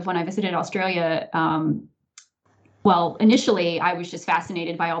me think of when I visited Australia. Well, initially, I was just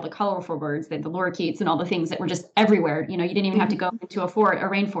fascinated by all the colorful birds, the lorikeets and all the things that were just everywhere. You didn't even have to go into a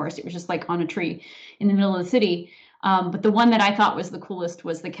rainforest. It was just like on a tree in the middle of the city. But the one that I thought was the coolest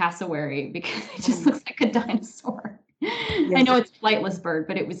was the cassowary because it just looks like a dinosaur. I Yeah. know it's a flightless bird,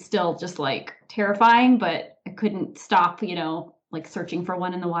 but it was still just like terrifying, but I couldn't stop, like searching for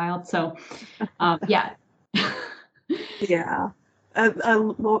one in the wild. So, yeah. Yeah. A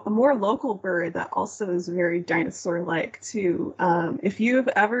more local bird that also is very dinosaur-like too. If you've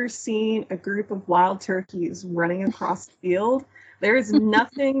ever seen a group of wild turkeys running across the field, there is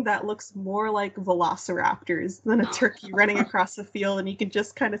nothing that looks more like velociraptors than a turkey running across the field, and you can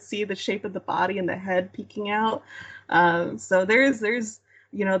just kind of see the shape of the body and the head peeking out. So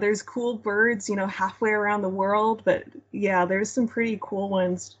there's cool birds, halfway around the world, but yeah, there's some pretty cool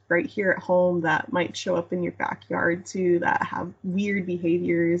ones right here at home that might show up in your backyard too that have weird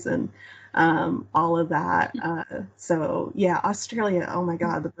behaviors and all of that. So yeah, Australia, oh my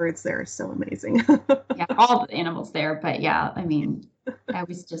God, the birds there are so amazing. Yeah, all the animals there, but yeah, I mean, I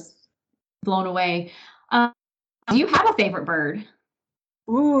was just blown away. Do you have a favorite bird?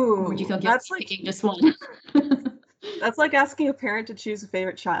 Or would you Ooh, feel guilty picking just one? that's like asking a parent to choose a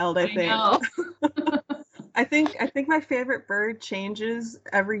favorite child, I I think. know. I think my favorite bird changes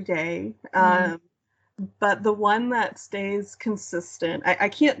every day. Mm. But the one that stays consistent, I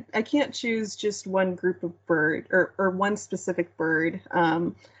can't choose just one group of bird or one specific bird.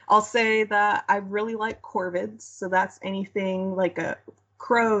 I'll say that I really like corvids, so that's anything like a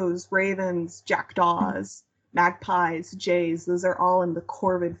crows, ravens, jackdaws, magpies, jays. Those are all in the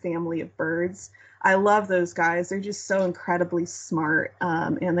corvid family of birds. I love those guys. They're just so incredibly smart,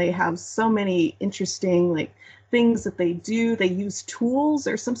 and they have so many interesting like things that they do. They use tools.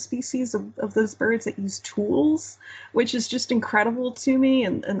 There's some species of those birds that use tools, which is just incredible to me.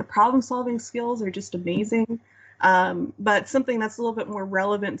 And the problem solving skills are just amazing. But something that's a little bit more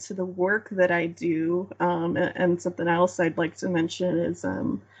relevant to the work that I do, and something else I'd like to mention is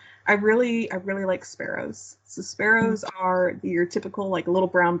I really like sparrows. So sparrows are your typical like little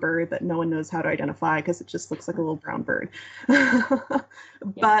brown bird that no one knows how to identify because it just looks like a little brown bird.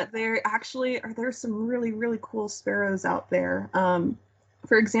 But there's some really, really cool sparrows out there.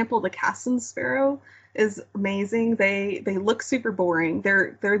 For example, the Cassin's sparrow is amazing. They look super boring.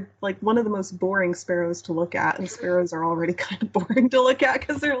 They're like one of the most boring sparrows to look at, and sparrows are already kind of boring to look at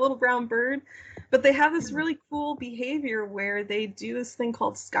because they're a little brown bird. But they have this really cool behavior where they do this thing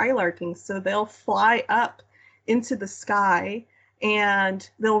called skylarking. So they'll fly up into the sky and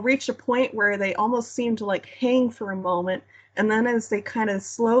they'll reach a point where they almost seem to like hang for a moment. And then as they kind of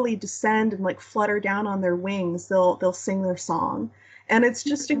slowly descend and like flutter down on their wings, they'll sing their song. And it's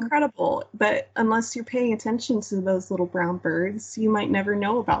just incredible. But unless you're paying attention to those little brown birds, you might never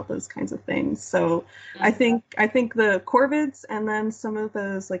know about those kinds of things. So I think the corvids and then some of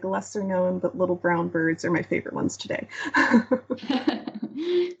those like lesser known but little brown birds are my favorite ones today.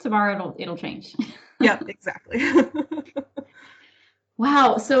 Tomorrow it'll change. Yep, exactly.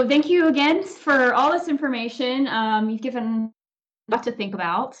 Wow. So thank you again for all this information. You've given a lot to think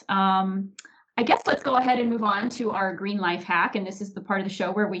about. I guess let's go ahead and move on to our green life hack. And this is the part of the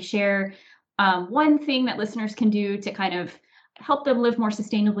show where we share one thing that listeners can do to kind of help them live more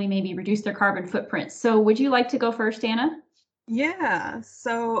sustainably, maybe reduce their carbon footprint. So would you like to go first, Anna? Yeah,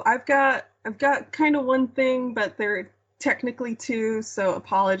 so I've got kind of one thing, but there are technically two, so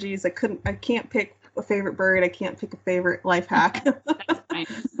apologies. I can't pick a favorite bird. I can't pick a favorite life hack. That's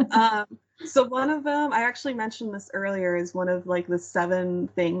fine. So one of them, I actually mentioned this earlier, is one of like the 7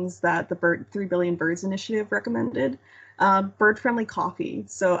 things that the 3 Billion Birds Initiative recommended. Bird-friendly coffee.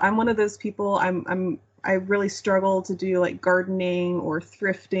 So I'm one of those people. I really struggle to do like gardening or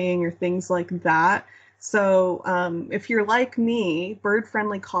thrifting or things like that. So if you're like me,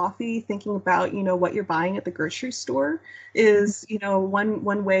 bird-friendly coffee, thinking about, what you're buying at the grocery store is,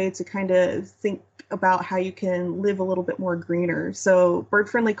 one way to kind of think about how you can live a little bit more greener. So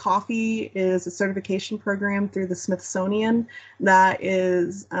bird-friendly coffee is a certification program through the Smithsonian that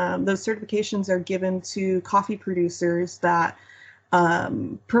is, those certifications are given to coffee producers that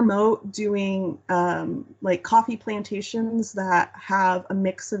promote doing like coffee plantations that have a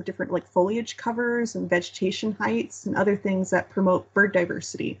mix of different like foliage covers and vegetation heights and other things that promote bird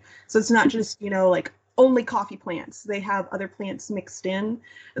diversity. So it's not just, like only coffee plants. They have other plants mixed in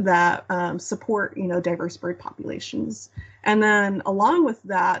that support, diverse bird populations. And then along with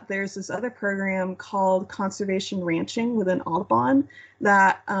that, there's this other program called Conservation Ranching within Audubon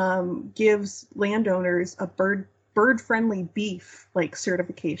that gives landowners a bird-friendly beef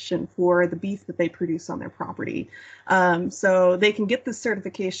certification for the beef that they produce on their property. So they can get this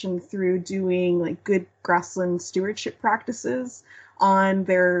certification through doing good grassland stewardship practices on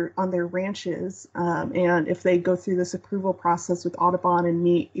their ranches, and if they go through this approval process with Audubon and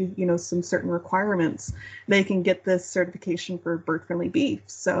meet some certain requirements, they can get this certification for bird-friendly beef.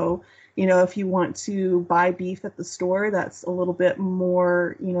 So if you want to buy beef at the store that's a little bit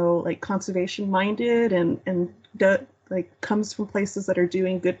more conservation minded and comes from places that are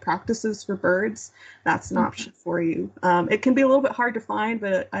doing good practices for birds, that's an option for you. It can be a little bit hard to find,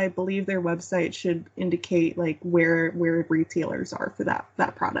 but I believe their website should indicate where retailers are for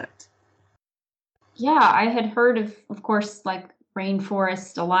that product. Yeah, I had heard of course,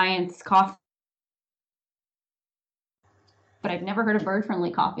 Rainforest Alliance coffee, but I've never heard of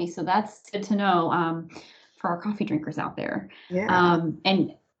bird-friendly coffee. So that's good to know for our coffee drinkers out there. Yeah.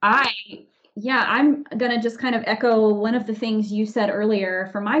 And I'm going to just kind of echo one of the things you said earlier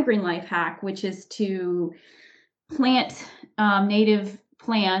for my Green Life hack, which is to plant native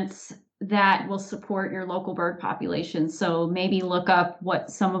plants that will support your local bird population. So maybe look up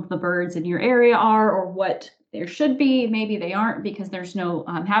what some of the birds in your area are, or what there should be. Maybe they aren't because there's no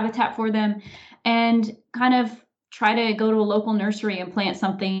habitat for them, and kind of try to go to a local nursery and plant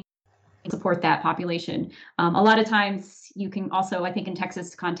something to support that population. A lot of times you can also, I think in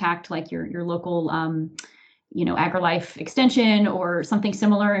Texas, contact your local AgriLife extension or something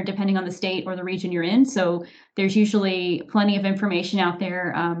similar, depending on the state or the region you're in. So there's usually plenty of information out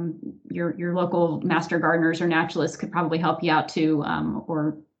there. Your local master gardeners or naturalists could probably help you out too,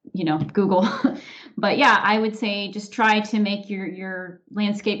 or Google. But yeah, I would say just try to make your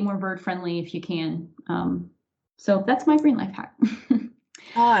landscape more bird friendly if you can. So that's my Green Life hack.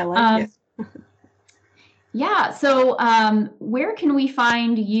 Oh, I like it. Yeah. So where can we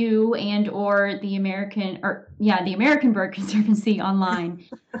find you and or the American Bird Conservancy online?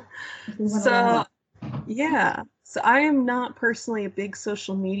 So I am not personally a big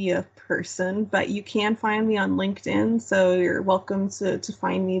social media person, but you can find me on LinkedIn. So you're welcome to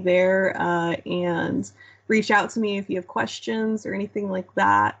find me there and reach out to me if you have questions or anything like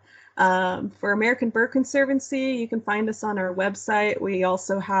that. For American Bird Conservancy, you can find us on our website. We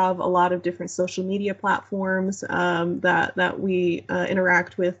also have a lot of different social media platforms that we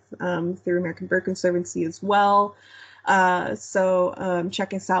interact with through American Bird Conservancy as well. So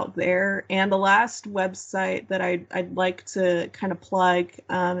check us out there. And the last website that I'd like to kind of plug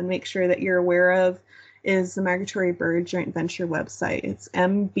and make sure that you're aware of is the Migratory Bird Joint Venture website. It's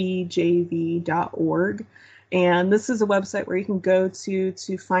mbjv.org. And this is a website where you can go to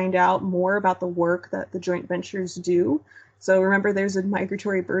find out more about the work that the joint ventures do. So remember, there's a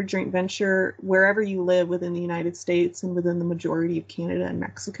migratory bird joint venture wherever you live within the United States and within the majority of Canada and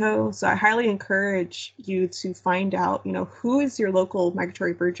Mexico. So I highly encourage you to find out, who is your local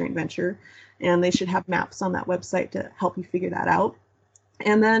migratory bird joint venture, and they should have maps on that website to help you figure that out.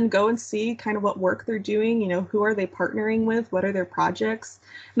 And then go and see kind of what work they're doing, who are they partnering with, what are their projects.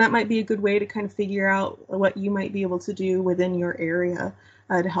 And that might be a good way to kind of figure out what you might be able to do within your area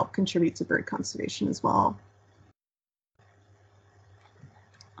to help contribute to bird conservation as well.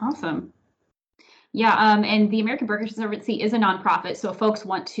 Awesome. Yeah, and the American Bird Conservancy is a nonprofit. So if folks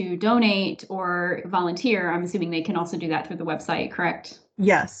want to donate or volunteer, I'm assuming they can also do that through the website, correct?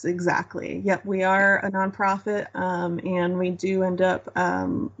 Yes, exactly. Yep, we are a nonprofit, and we do end up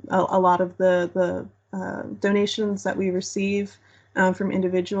a lot of the donations that we receive from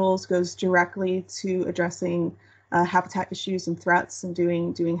individuals goes directly to addressing habitat issues and threats and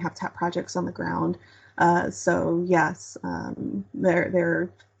doing habitat projects on the ground. So yes, there are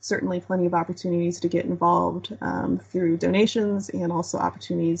certainly plenty of opportunities to get involved through donations, and also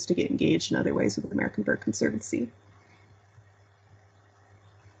opportunities to get engaged in other ways with the American Bird Conservancy.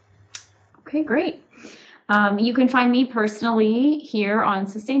 Okay, great. You can find me personally here on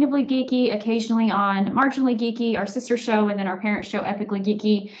Sustainably Geeky, occasionally on Marginally Geeky, our sister show, and then our parent show, Epically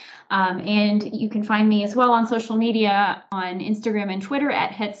Geeky. And you can find me as well on social media on Instagram and Twitter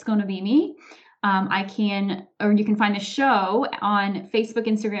at HetsGonnaBeMe. You can find the show on Facebook,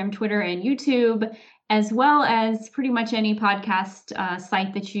 Instagram, Twitter, and YouTube, as well as pretty much any podcast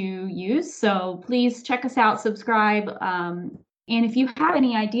site that you use. So please check us out, subscribe. And if you have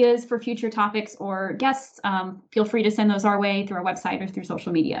any ideas for future topics or guests, feel free to send those our way through our website or through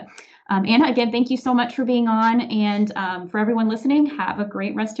social media. Anna, again, thank you so much for being on. And for everyone listening, have a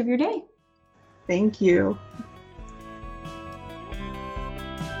great rest of your day. Thank you.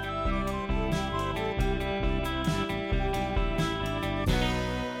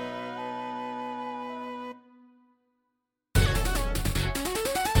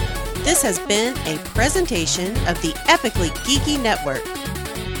 This has been a presentation of the Epically Geeky Network.